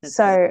 that's good.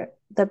 So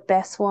the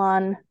best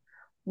one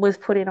was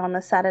put in on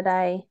the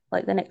Saturday,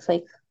 like the next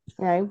week,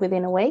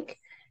 within a week.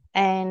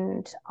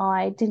 And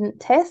I didn't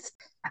test.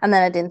 And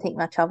then I didn't think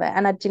much of it.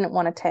 And I didn't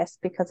want to test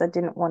because I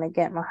didn't want to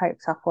get my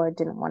hopes up or I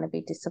didn't want to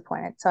be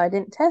disappointed. So I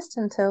didn't test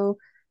until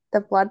the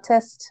blood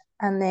test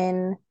and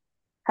then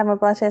had my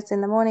blood test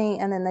in the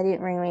morning. And then they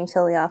didn't ring me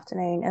until the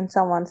afternoon. And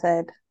someone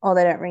said, oh,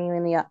 they don't ring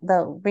you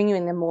they'll ring you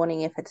in the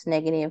morning if it's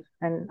negative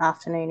and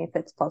afternoon if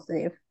it's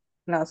positive.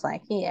 And I was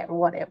like, yeah,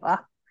 whatever.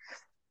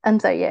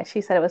 And so, yeah,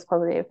 she said it was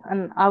positive.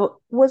 And I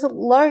was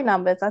low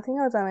numbers. I think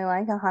I was only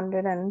like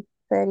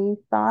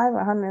 135 or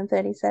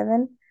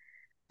 137.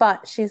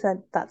 But she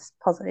said that's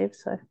positive.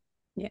 So,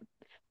 Yeah.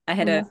 I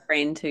had a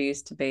friend who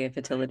used to be a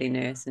fertility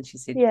nurse, and she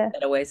said yeah.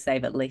 they'd always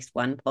save at least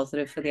one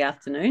positive for the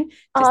afternoon,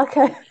 Oh, just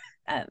okay.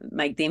 to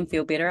make them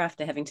feel better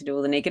after having to do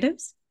all the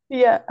negatives.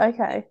 Yeah.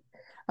 Okay.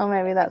 Or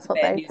maybe Take that's the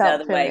what bad they news out of felt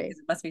the for way me. because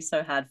it must be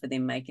so hard for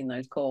them making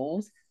those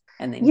calls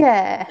and then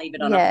Yeah. leave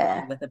it on a Yeah.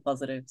 file with a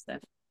positive. So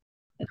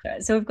that's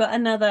right. So we've got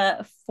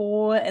another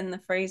 4 in the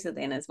freezer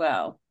then as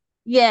well.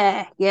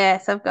 Yeah. Yeah.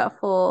 So I've got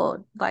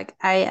 4 like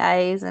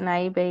AAs and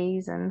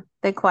ABs, and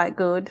they're quite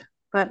good.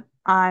 But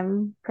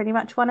I'm pretty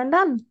much one and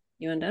done.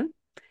 You and them?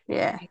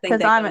 Yeah. Did you think Because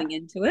that going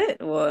into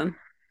it or?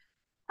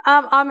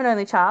 I'm an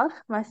only child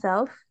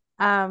myself.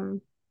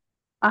 Um,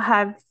 I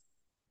have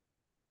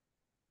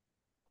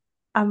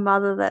a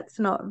mother that's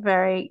not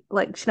very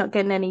like she's not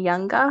getting any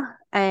younger,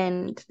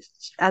 and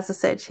as I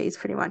said, she's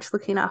pretty much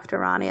looking after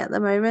Rani at the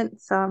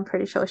moment. So I'm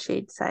pretty sure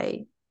she'd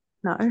say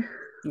no.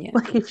 Yeah.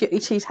 Like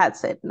if she had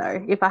said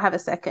no, if I have a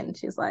second,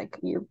 she's like,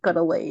 you've got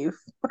to leave.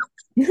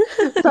 Yeah.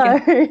 So,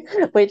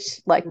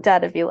 which like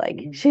dad would be like,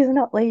 she's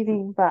not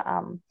leaving, but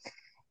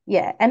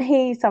yeah, and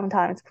he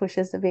sometimes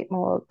pushes a bit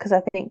more because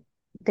I think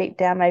deep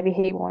down maybe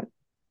he'd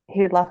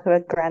love a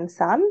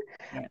grandson,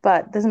 Yeah.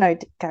 but there's no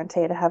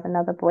guarantee to have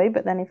another boy.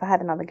 But then if I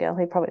had another girl,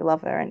 he'd probably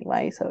love her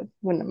anyway, so it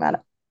wouldn't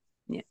matter.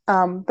 Yeah.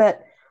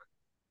 But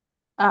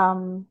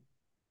um,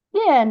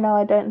 yeah, no,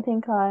 I don't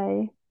think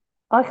I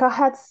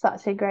had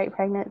such a great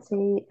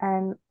pregnancy,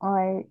 and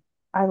I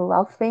I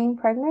love being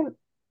pregnant.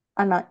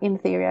 And in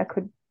theory, I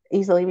could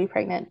easily be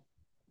pregnant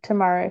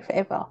tomorrow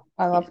forever.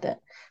 I Yeah. loved it.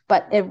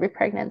 But every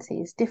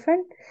pregnancy is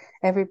different,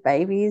 every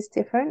baby is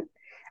different.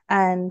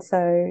 And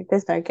so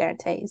there's no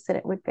guarantees that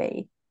it would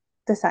be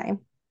the same.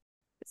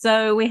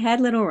 So we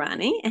had little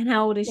Rani, and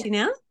how old is she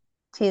Yes. now?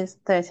 She's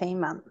 13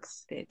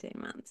 months 13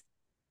 months.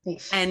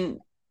 ish. And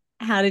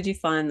how did you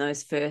find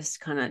those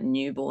first kind of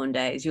newborn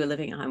days? You were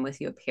living at home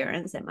with your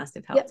parents. That must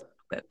have helped.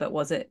 Yep. But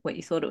was it what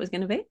you thought it was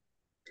going to be?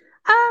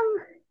 Um,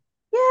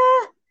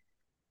 yeah,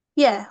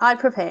 yeah, I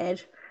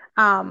prepared.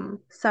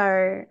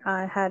 So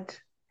I had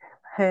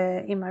her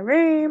in my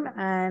room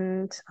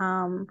and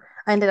I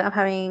ended up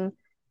having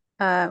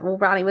well,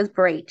 Riley was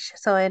breech,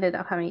 so I ended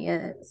up having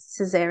a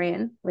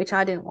cesarean, which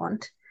I didn't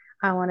want.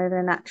 I wanted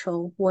a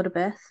natural water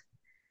birth.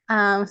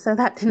 So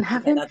that didn't You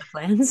had happen. other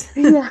plans.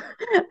 Yeah.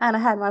 And I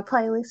had my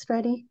playlist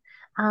ready,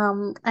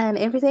 and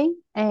everything,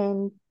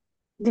 and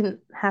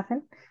didn't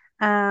happen.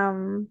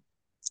 Um,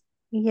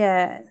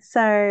 yeah.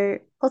 So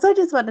also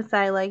just want to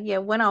say, like, yeah,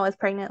 when I was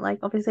pregnant, like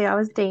obviously I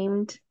was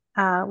deemed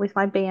with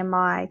my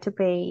BMI to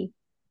be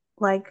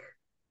like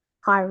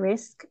high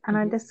risk. And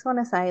I Mhm. just want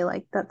to say,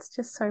 like, that's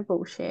just so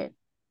bullshit.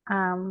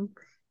 Um,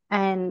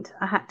 and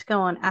I had to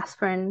go on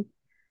aspirin.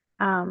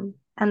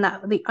 And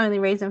that the only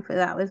reason for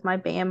that was my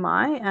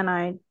BMI. And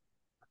I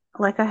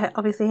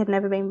obviously had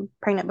never been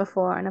pregnant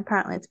before, and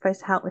apparently it's supposed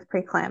to help with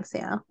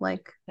preeclampsia.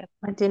 Like, Yep.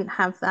 I didn't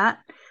have that.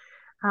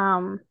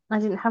 I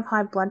didn't have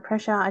high blood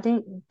pressure. I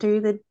didn't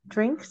do the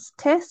drinks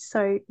test,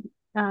 so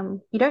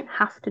you don't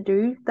have to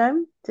do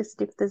them.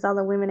 Just if there's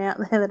other women out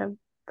there that are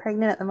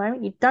pregnant at the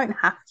moment, you don't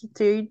have to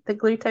do the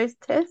glucose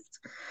test.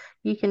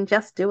 You can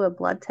just do a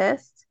blood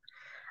test.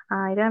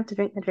 You don't have to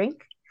drink the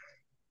drink.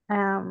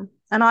 And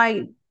I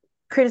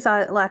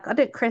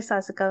didn't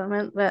criticize the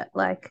government, but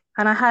like,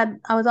 and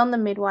I was on the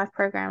midwife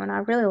program, and I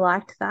really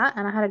liked that,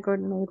 and I had a good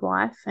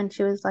midwife, and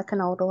she was like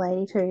an older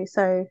lady too,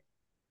 so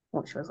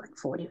well, she was like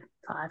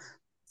 45,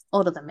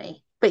 older than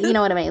me. But you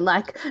know what I mean?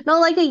 Like, not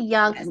like a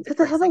young, That's because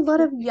they have a depressing.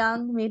 lot of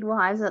young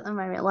midwives at the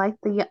moment, like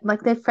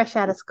they're fresh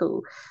out of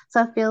school.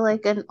 So I feel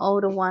like an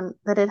older one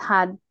that had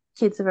had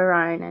kids of her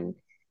own and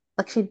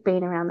like she'd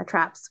been around the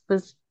traps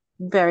was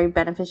very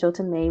beneficial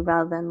to me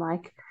rather than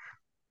like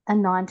a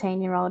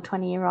 19-year-old,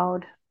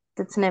 20-year-old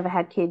that's never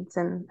had kids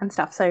and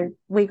stuff. So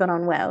we got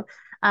on well.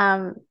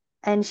 Um,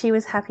 and she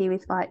was happy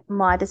with like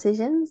my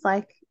decisions.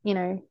 Like,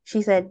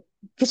 she said,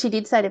 because she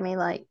did say to me,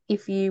 like,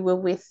 if you were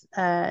with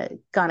a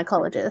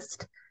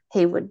gynecologist,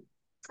 he would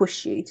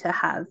push you to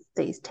have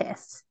these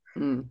tests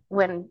Mm.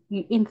 when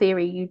in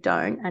theory, you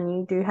don't, and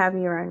you do have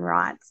your own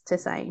rights to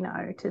say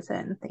no to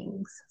certain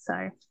things.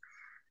 So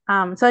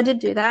I did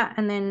do that,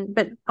 and then,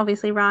 but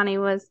obviously Rani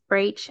was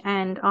breech,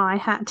 and I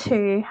had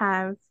to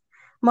have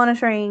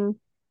monitoring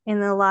in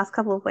the last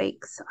couple of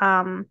weeks,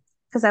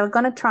 because they were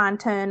going to try and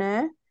turn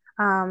her,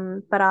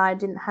 but I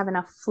didn't have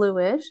enough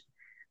fluid,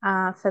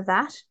 for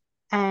that,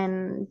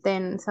 and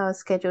then so I was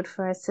scheduled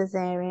for a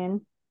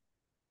cesarean.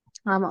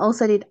 I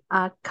also did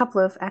a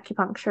couple of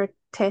acupuncture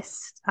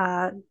test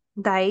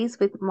days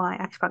with my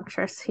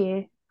acupuncturist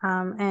here,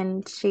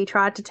 and she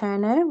tried to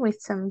turn her with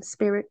some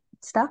spirit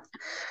stuff.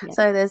 Yeah.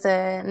 So there's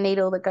a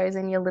needle that goes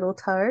in your little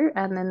toe,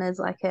 and then there's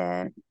like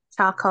a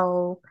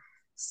charcoal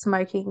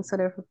smoking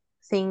sort of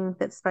thing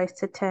that's supposed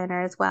to turn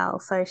her as well.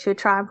 So she would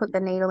try and put the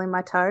needle in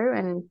my toe,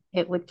 and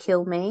it would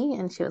kill me.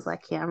 And she was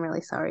like, "Yeah, I'm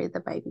really sorry, the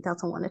baby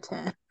doesn't want to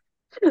turn."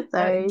 So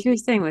So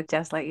interesting with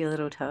just like your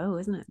little toe,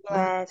 isn't it? Wow.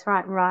 yeah, it's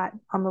right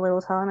on the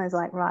little toe, and there's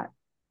like right,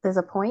 there's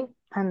a point,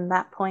 and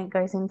that point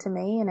goes into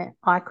me, and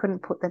I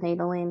couldn't put the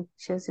needle in.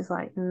 She was just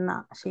like,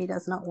 nah, she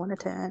does not want to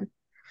turn.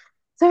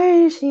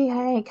 So she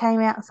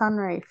came out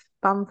sunroof,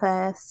 bum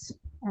first,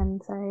 and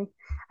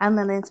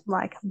then it's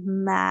like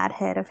mad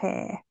head of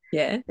hair,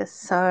 Yeah.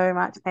 just so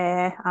much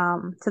hair.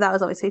 So that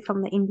was obviously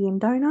from the Indian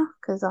donor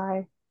because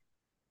I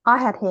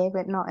had hair,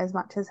 but not as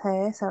much as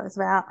her, so it was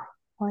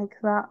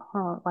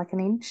like an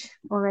inch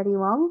already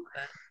long.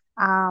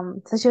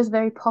 So she was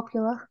very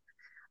popular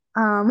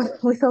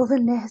with all the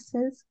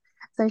nurses.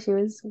 So she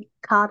was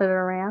carted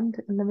around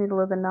in the middle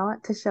of the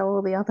night to show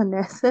all the other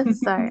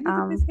nurses. So Look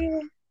at this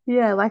hair.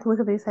 yeah, like look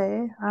at this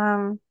hair.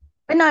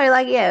 But no,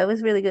 like yeah, it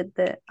was really good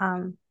that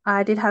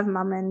I did have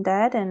mum and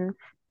dad, and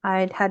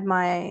I'd had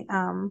my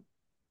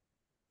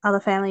other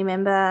family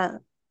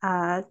member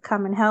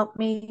come and help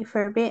me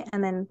for a bit,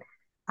 and then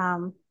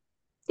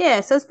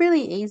yeah, so it's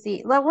really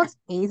easy. Like what's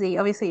easy?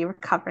 Obviously, you're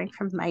recovering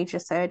from major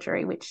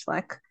surgery, which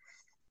like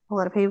a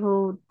lot of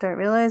people don't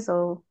realize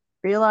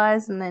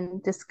and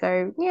then just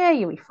go, yeah,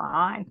 you'll be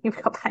fine.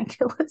 You've got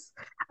painkillers.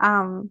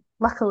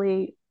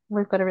 Luckily,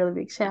 we've got a really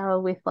big shower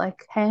with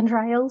like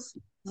handrails.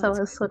 Oh, So that's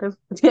it's sort of,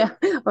 yeah,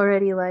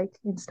 already like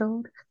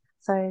installed.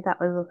 So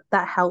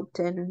that helped,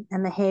 and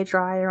the hair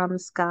dryer on the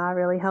scar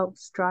really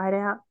helps dry it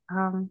out.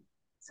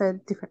 So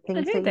different I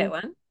things heard that that you,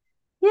 one.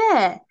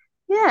 yeah,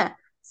 yeah.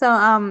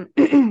 So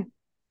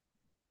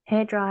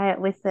hair dryer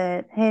with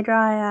the hair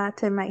dryer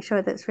to make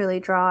sure that it's really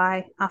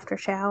dry after a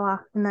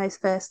shower in those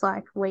first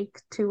like week,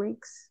 2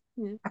 weeks.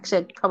 Yeah.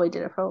 Actually, I probably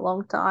did it for a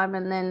long time,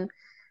 and then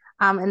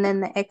and then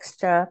the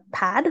extra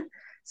pad.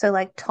 So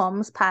like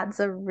Tom's pads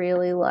are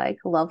really like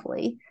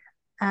lovely.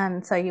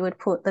 And so you would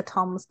put the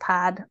Tom's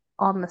pad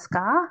on the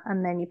scar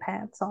and then your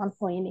pants on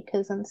or your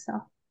knickers and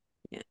stuff.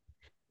 Yeah.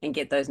 And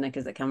get those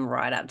knickers that come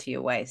right up to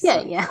your waist. Yeah,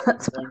 So yeah,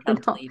 that's really we're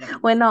comfortable. not You don't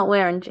want we're not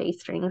wearing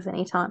G-strings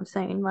anytime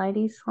soon,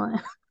 ladies.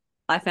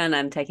 I found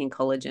I'm taking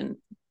collagen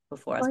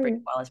before Oh, yeah.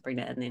 while I was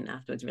pregnant, and then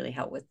afterwards really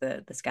helped with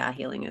the scar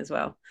healing as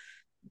well.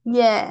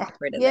 Yeah,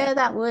 Rid of that. yeah,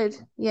 that would.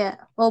 Yeah,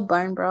 or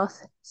bone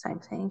broth, same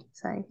thing.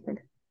 So you could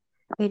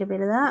eat a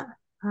bit of that.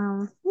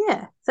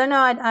 Yeah. So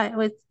no,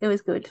 it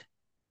was good.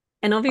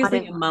 And I obviously,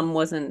 didn't your mind. mum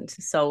wasn't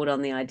sold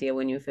on the idea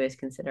when you were first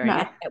considering No,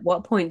 it. At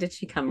what point did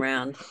she come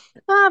round?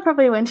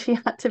 probably when she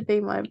had to be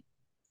my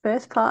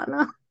first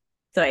partner.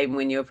 So even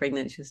when you were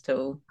pregnant, she was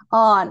still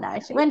Oh no,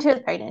 happy. when she was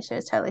pregnant, she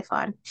was totally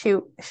fine.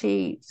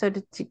 She sort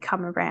of did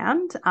come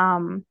around,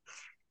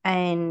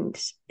 and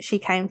she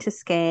came to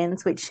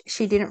scans, which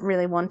she didn't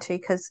really want to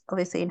because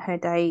obviously in her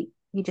day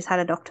you just had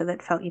a doctor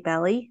that felt your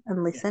belly and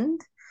Yeah.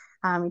 listened.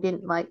 You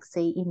didn't like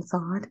see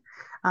inside,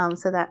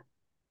 so that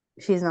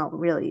she's not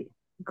really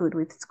good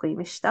with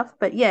squeamish stuff.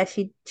 But yeah,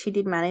 she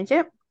did manage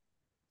it.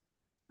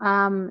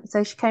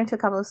 So she came to a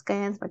couple of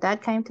scans. My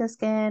dad came to a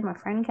scan. My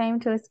friend came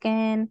to a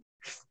scan.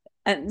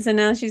 And so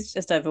now she's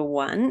just over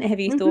one. Have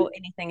you Hmm. thought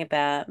anything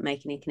about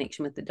making a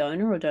connection with the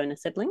donor or donor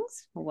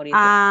siblings? Or what do you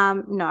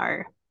think?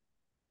 No,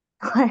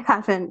 I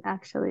haven't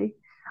actually.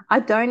 I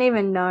don't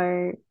even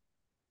know.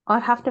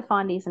 I'd have to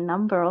find his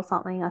number or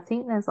something. I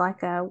think there's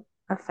like a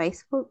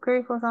Facebook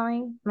group or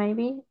something,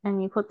 maybe,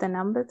 and you put the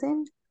numbers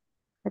in,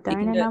 the You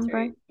can donor do it number.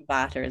 through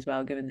barter as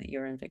well, given that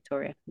you're in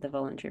Victoria, the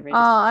voluntary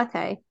register. Oh,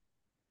 okay.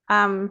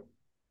 Um,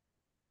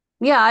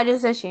 yeah, I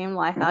just assume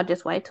like I'll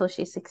just wait till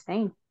she's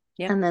 16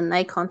 Yep. and then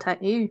they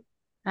contact you.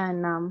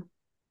 And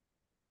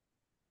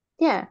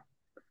yeah,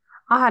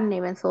 I hadn't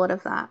even thought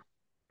of that.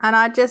 And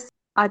I just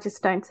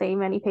don't see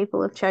many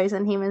people have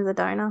chosen him as a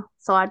donor.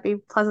 So I'd be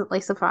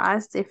pleasantly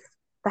surprised if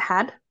they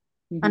had,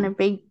 and Mm-hmm. it'd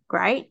be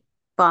great,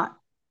 but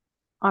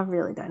I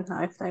really don't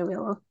know if they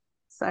will.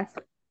 So,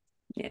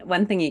 Yeah.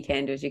 One thing you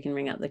can do is you can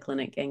ring up the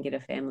clinic and get a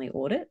family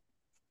audit.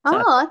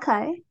 So, oh,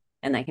 okay.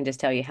 and they can just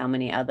tell you how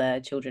many other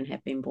children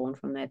have been born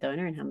from that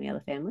donor and how many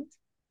other families.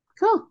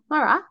 Cool. All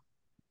right.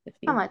 If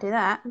I you might do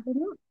that.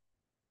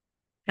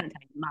 can't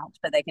tell you much,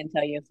 but they can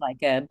tell you if like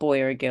a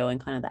boy or a girl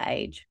and kind of the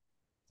age.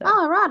 So,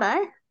 Oh,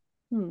 righto.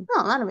 hmm.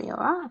 Oh, that'll be all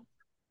right.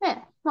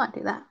 Yeah, might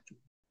do that.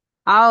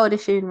 I would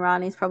assume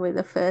Rani's probably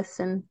the first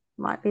and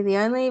might be the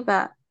only,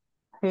 but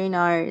who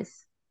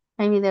knows?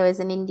 Maybe there was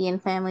an Indian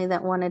family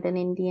that wanted an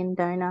Indian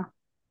donor.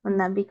 Wouldn't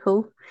that be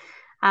cool?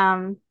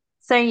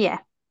 So yeah.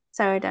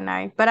 So I don't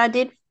know. But I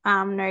did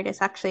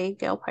notice actually a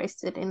girl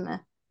posted in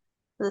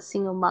the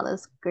single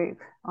mothers group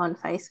on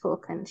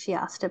Facebook and she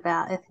asked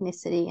about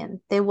ethnicity and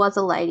there was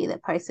a lady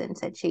that posted and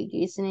said she'd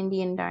used an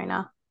Indian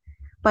donor.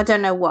 But I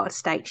don't know what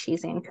state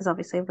she's in because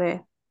obviously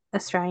we're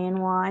Australian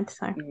wide.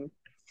 So, Mm.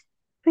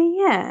 but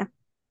yeah.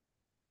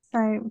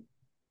 So,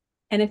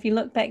 And if you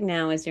look back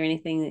now, is there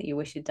anything that you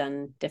wish you'd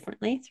done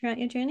differently throughout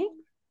your journey?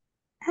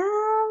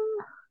 um,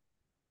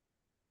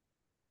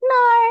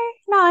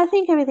 no, I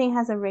think everything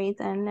has a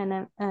reason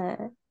and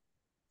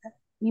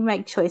you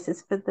make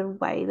choices for the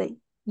way that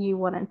you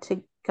wanted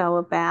to go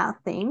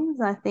about things.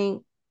 I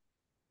think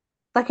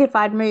like if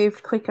I'd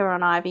moved quicker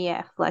on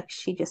IVF, like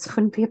she just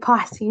wouldn't be a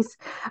Pisces.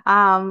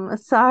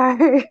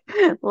 So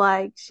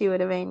like she would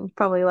have been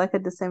probably like a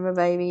December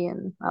baby,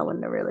 and I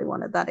wouldn't have really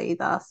wanted that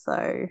either.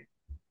 So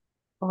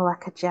or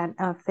like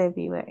a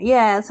February.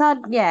 Yeah.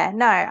 So yeah,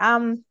 no.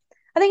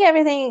 I think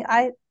everything.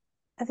 I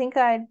think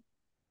I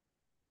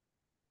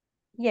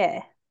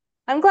yeah.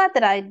 I'm glad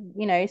that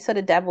I sort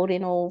of dabbled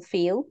in all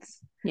fields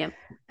Yep.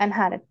 and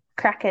had a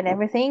crack at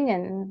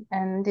everything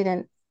and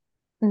didn't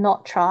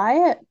not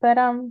try it. But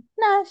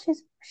no,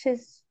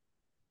 she's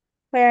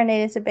where I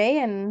needed to be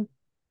and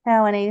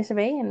how I needed to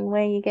be and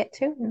where you get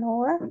to and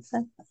all that. So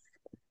And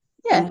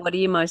yeah. what are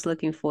you most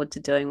looking forward to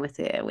doing with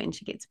her when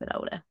she gets a bit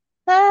older?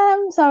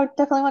 So I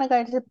definitely want to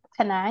go to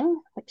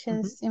Penang, which Mm-hmm.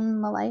 is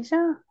in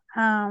Malaysia,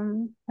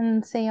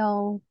 and see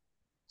all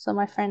some of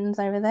my friends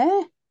over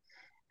there.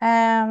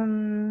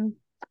 Um,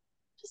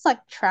 just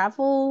like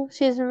travel.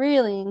 She's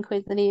really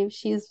inquisitive.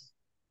 She's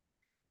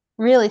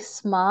really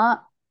smart.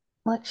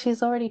 Like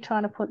she's already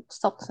trying to put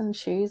socks and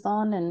shoes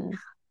on and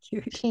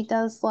Cute. she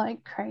does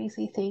like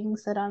crazy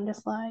things that I'm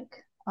just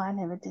like, I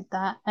never did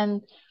that.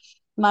 And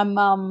my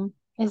mum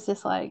is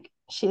just like,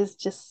 she's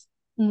just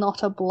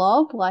not a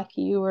blob. Like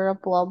you were a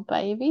blob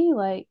baby.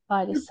 Like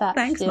I just sat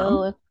Thanks, still.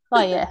 Mum. And,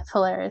 oh yeah, it's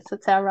hilarious.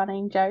 It's our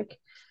running joke.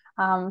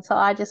 So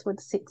I just would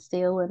sit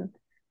still and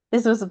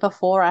this was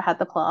before I had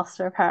the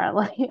plaster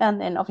apparently, and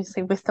then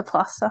obviously with the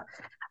plaster.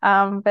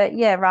 But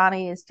yeah,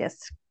 Rani is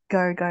just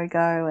go, go,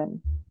 go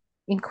and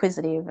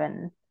inquisitive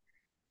and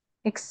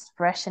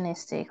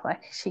expressionistic.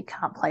 Like she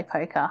can't play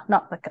poker.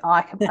 Not like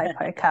I can play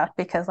poker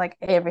because like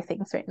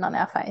everything's written on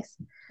our face.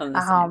 I'm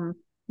the same. Um,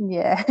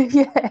 yeah,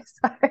 yeah.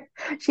 So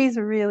she's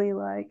really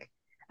like,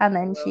 And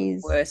then World's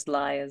she's, worst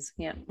liars.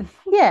 Yeah.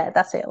 yeah,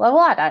 that's it. Like, well,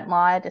 I don't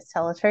lie, I just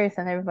tell the truth,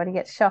 and everybody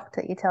gets shocked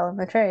that you tell them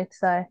the truth.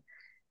 So,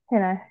 you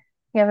know,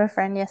 you have a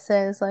friend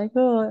yesterday who's like,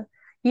 oh,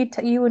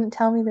 you wouldn't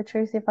tell me the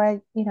truth if I,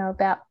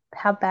 about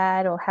how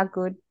bad or how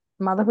good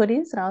motherhood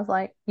is. And I was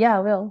like, yeah,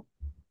 I will.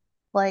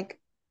 Like,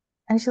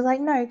 and she's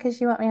like, no,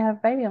 because you want me to have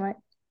a baby. I'm like,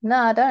 no,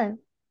 I don't.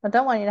 I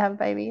don't want you to have a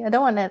baby. I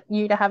don't want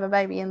you to have a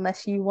baby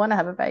unless you want to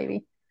have a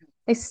baby.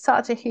 It's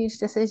such a huge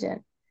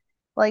decision.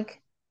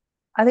 Like,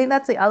 I think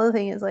that's the other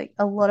thing is like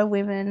a lot of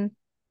women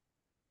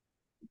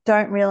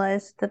don't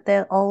realize that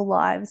their old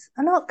lives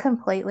are not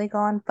completely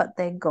gone, but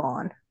they're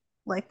gone.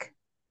 Like,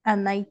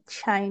 and they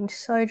change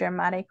so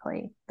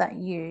dramatically that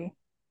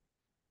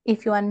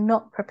if you are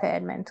not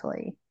prepared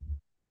mentally,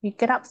 you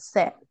get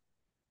upset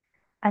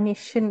and you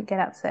shouldn't get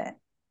upset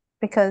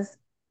because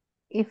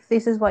if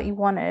this is what you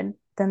wanted,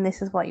 then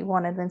this is what you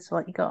wanted, then this is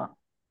what you got.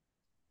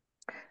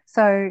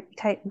 So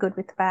take the good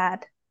with the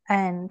bad.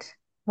 And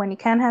when you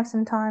can have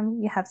some time,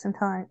 you have some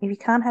time. If you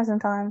can't have some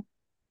time,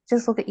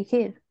 just look at your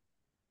kid.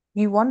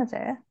 You wanted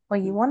her or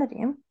you wanted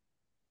him.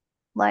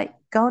 Like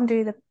go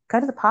to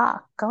the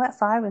park, go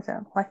outside with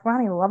them. Like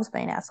Rani loves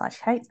being outside.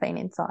 She hates being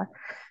inside.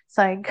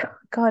 So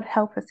God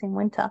help us in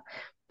winter.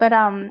 But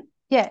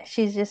yeah,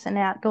 she's just an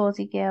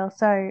outdoorsy girl.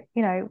 So,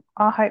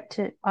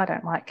 I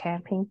don't like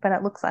camping, but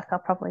it looks like I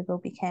probably will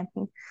be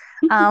camping.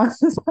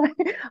 So,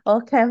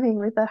 or camping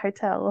with a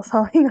hotel or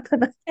something. I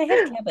don't know. They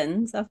have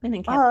cabins. I've been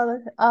in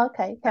cabins. Oh,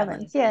 okay, cabins.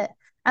 Islands, yeah. Yeah.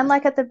 And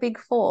like at the Big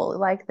Four,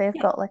 like they've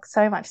Yeah. got like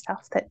so much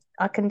stuff that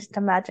I can just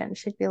imagine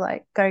she'd be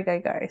like, go, go,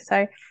 go.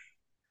 So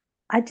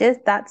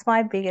that's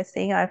my biggest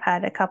thing. I've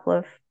had a couple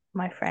of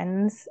my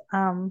friends,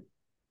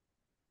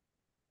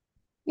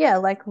 yeah,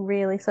 like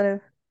really sort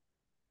of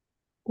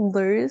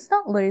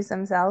not lose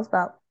themselves,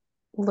 but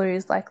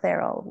lose like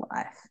their old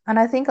life. And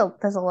I think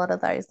there's a lot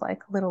of those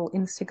like little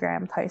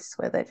Instagram posts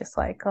where they're just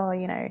like, oh,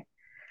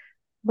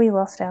 we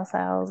lost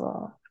ourselves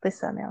or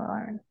this and the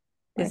other. And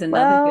There's like,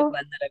 another good well,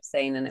 one that I've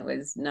seen, and it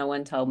was no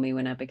one told me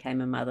when I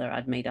became a mother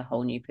I'd meet a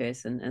whole new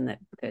person, and that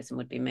person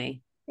would be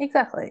me.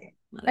 exactly.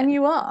 Like that. And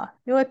you are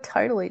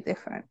totally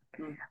different.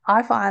 Mm.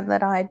 I find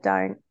that I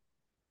don't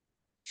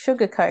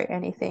sugarcoat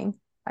anything.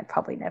 I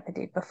probably never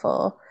did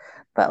before,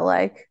 but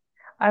like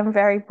I'm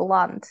very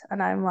blunt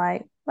and I'm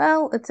like,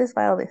 well, it's this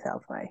way or this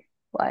other way.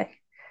 Like,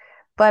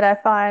 but I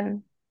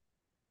find,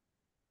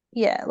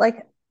 yeah,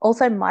 like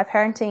also my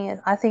parenting is,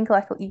 I think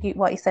like what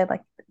you said,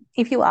 like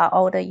if you are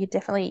older, you're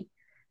definitely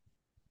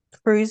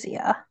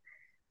cruisier,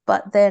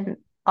 but then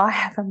I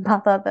have a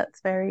mother that's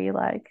very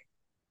like,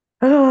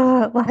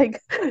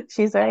 like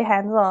she's very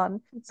hands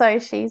on. So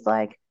she's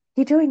like,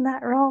 you're doing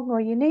that wrong, or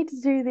you need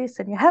to do this,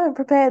 and you haven't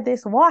prepared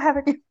this. Why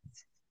haven't you?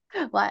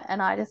 Like, and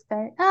I just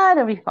go,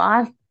 it'll be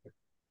fine.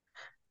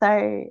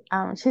 So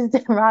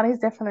Rani's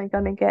definitely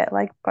going to get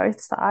like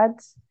both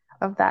sides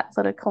of that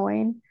sort of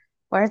coin.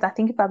 Whereas I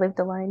think if I lived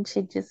alone,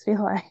 she'd just be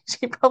like,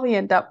 she'd probably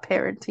end up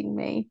parenting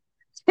me.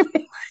 She'd be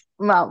like,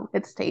 Mum,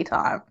 it's tea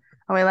time.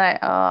 And we're like,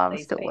 oh, I'm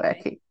Please still feed me.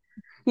 working.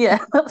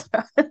 Yeah, that's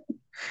right.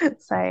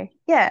 So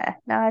yeah,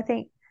 no, I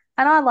think,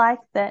 and I like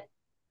that,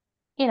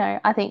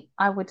 I think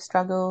I would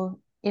struggle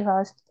if I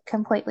was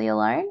completely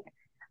alone.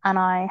 And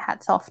I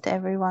hats off to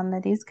everyone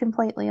that is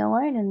completely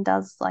alone and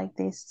does like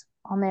this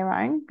on their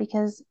own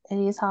because it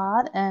is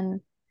hard.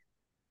 And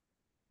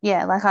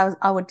yeah, like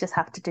I would just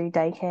have to do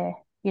daycare,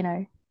 you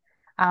know.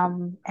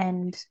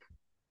 And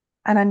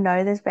I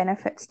know there's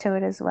benefits to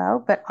it as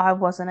well, but I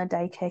wasn't a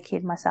daycare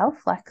kid myself.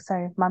 Like,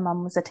 so my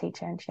mum was a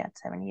teacher and she had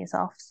 7 years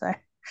off. So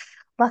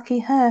lucky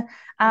her.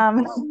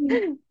 Um,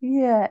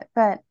 yeah,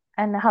 but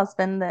and a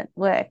husband that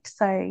worked,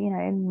 so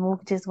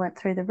mortgages went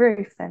through the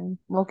roof, and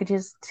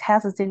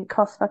houses didn't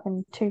cost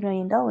fucking $2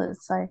 million.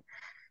 So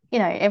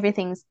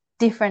everything's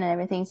different and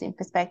everything's in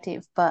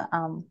perspective. But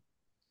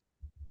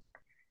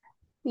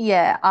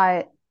yeah,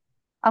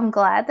 I'm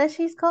glad that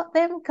she's got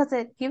them because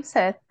it gives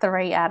her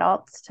three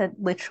adults to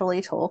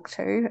literally talk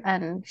to,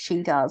 and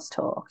she does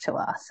talk to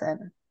us,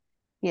 and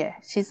yeah,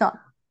 she's not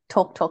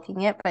talking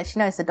yet, but she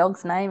knows the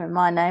dog's name and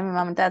my name and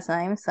mum and dad's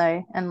name.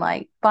 So, and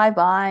like bye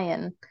bye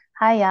and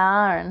hey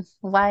ya and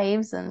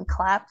waves and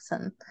claps.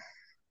 And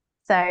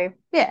so,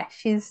 yeah,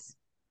 she's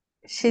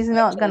Wait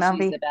not till gonna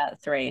she's be, about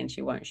 3 and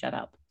she won't shut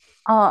up.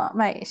 oh,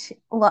 mate,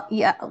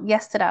 yeah,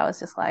 yesterday I was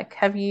just like,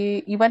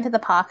 you went to the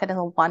park as a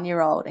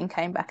 1-year-old and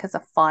came back as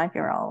a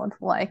 5-year-old,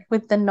 like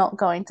with the not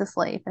going to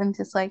sleep and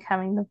just like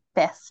having the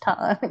best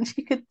time. And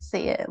she could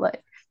see it.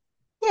 Like,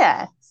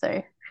 yeah. So,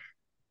 I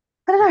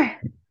don't know.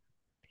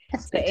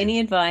 It's So, good. any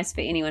advice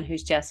for anyone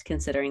who's just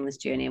considering this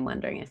journey and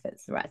wondering if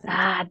it's the right thing?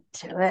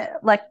 Do it.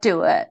 Like,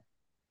 do it.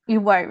 You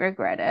won't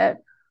regret it.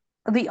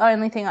 The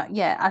only thing,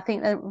 I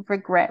think the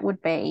regret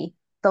would be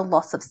the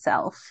loss of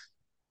self.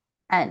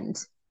 And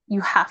you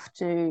have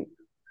to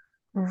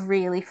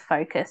really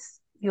focus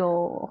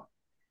your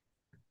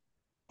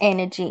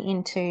energy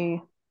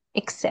into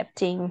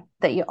accepting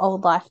that your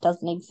old life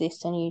doesn't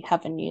exist and you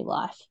have a new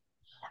life.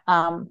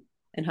 Um,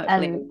 And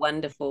hopefully a and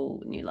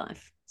wonderful new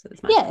life. So,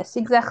 there's much. yes,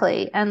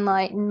 exactly. And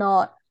like,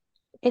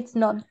 it's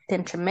not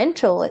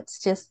detrimental. It's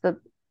just that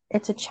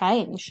it's a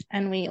change,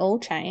 and we all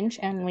change,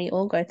 and we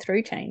all go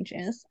through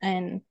changes.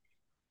 And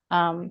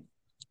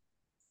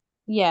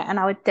yeah, and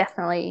I would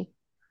definitely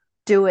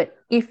do it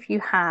if you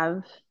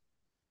have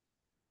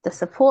the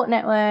support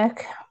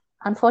network.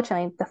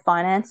 Unfortunately, the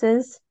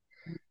finances,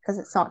 because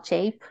it's not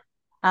cheap.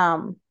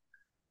 I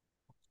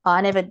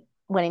never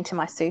went into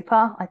my super.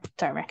 I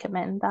don't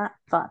recommend that,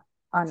 but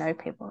I know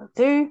people that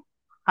do.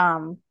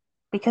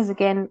 Because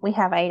again, we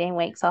have 18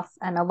 weeks off,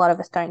 and a lot of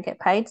us don't get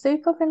paid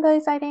super in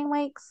those 18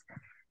 weeks.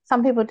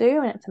 Some people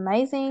do, and it's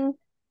amazing.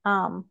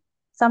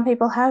 Some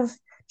people have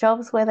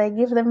jobs where they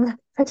give them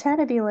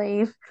paternity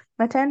leave,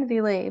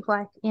 maternity leave,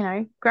 like,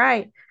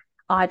 great.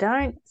 I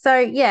don't. So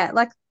yeah,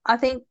 like, I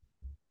think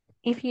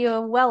if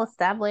you're well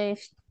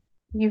established,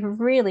 you've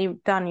really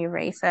done your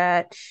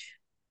research,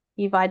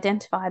 you've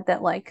identified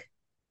that, like,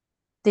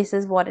 this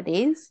is what it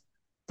is,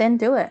 then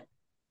do it.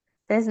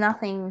 There's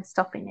nothing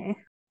stopping you.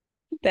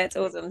 That's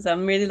awesome. So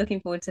I'm really looking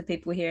forward to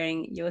people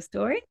hearing your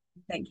story.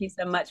 Thank you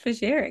so much for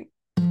sharing.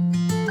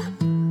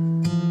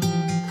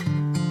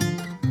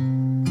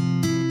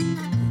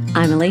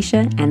 I'm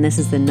Alicia, and this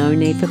is the No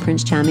Need for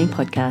Prince Charming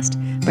podcast,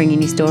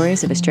 bringing you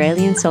stories of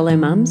Australian solo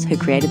mums who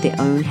created their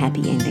own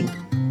happy ending.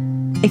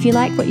 If you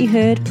like what you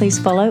heard, please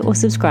follow or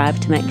subscribe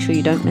to make sure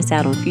you don't miss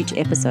out on future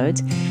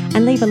episodes,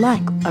 and leave a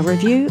like, a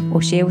review,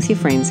 or share with your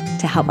friends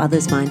to help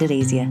others find it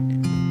easier.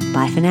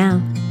 Bye for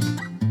now.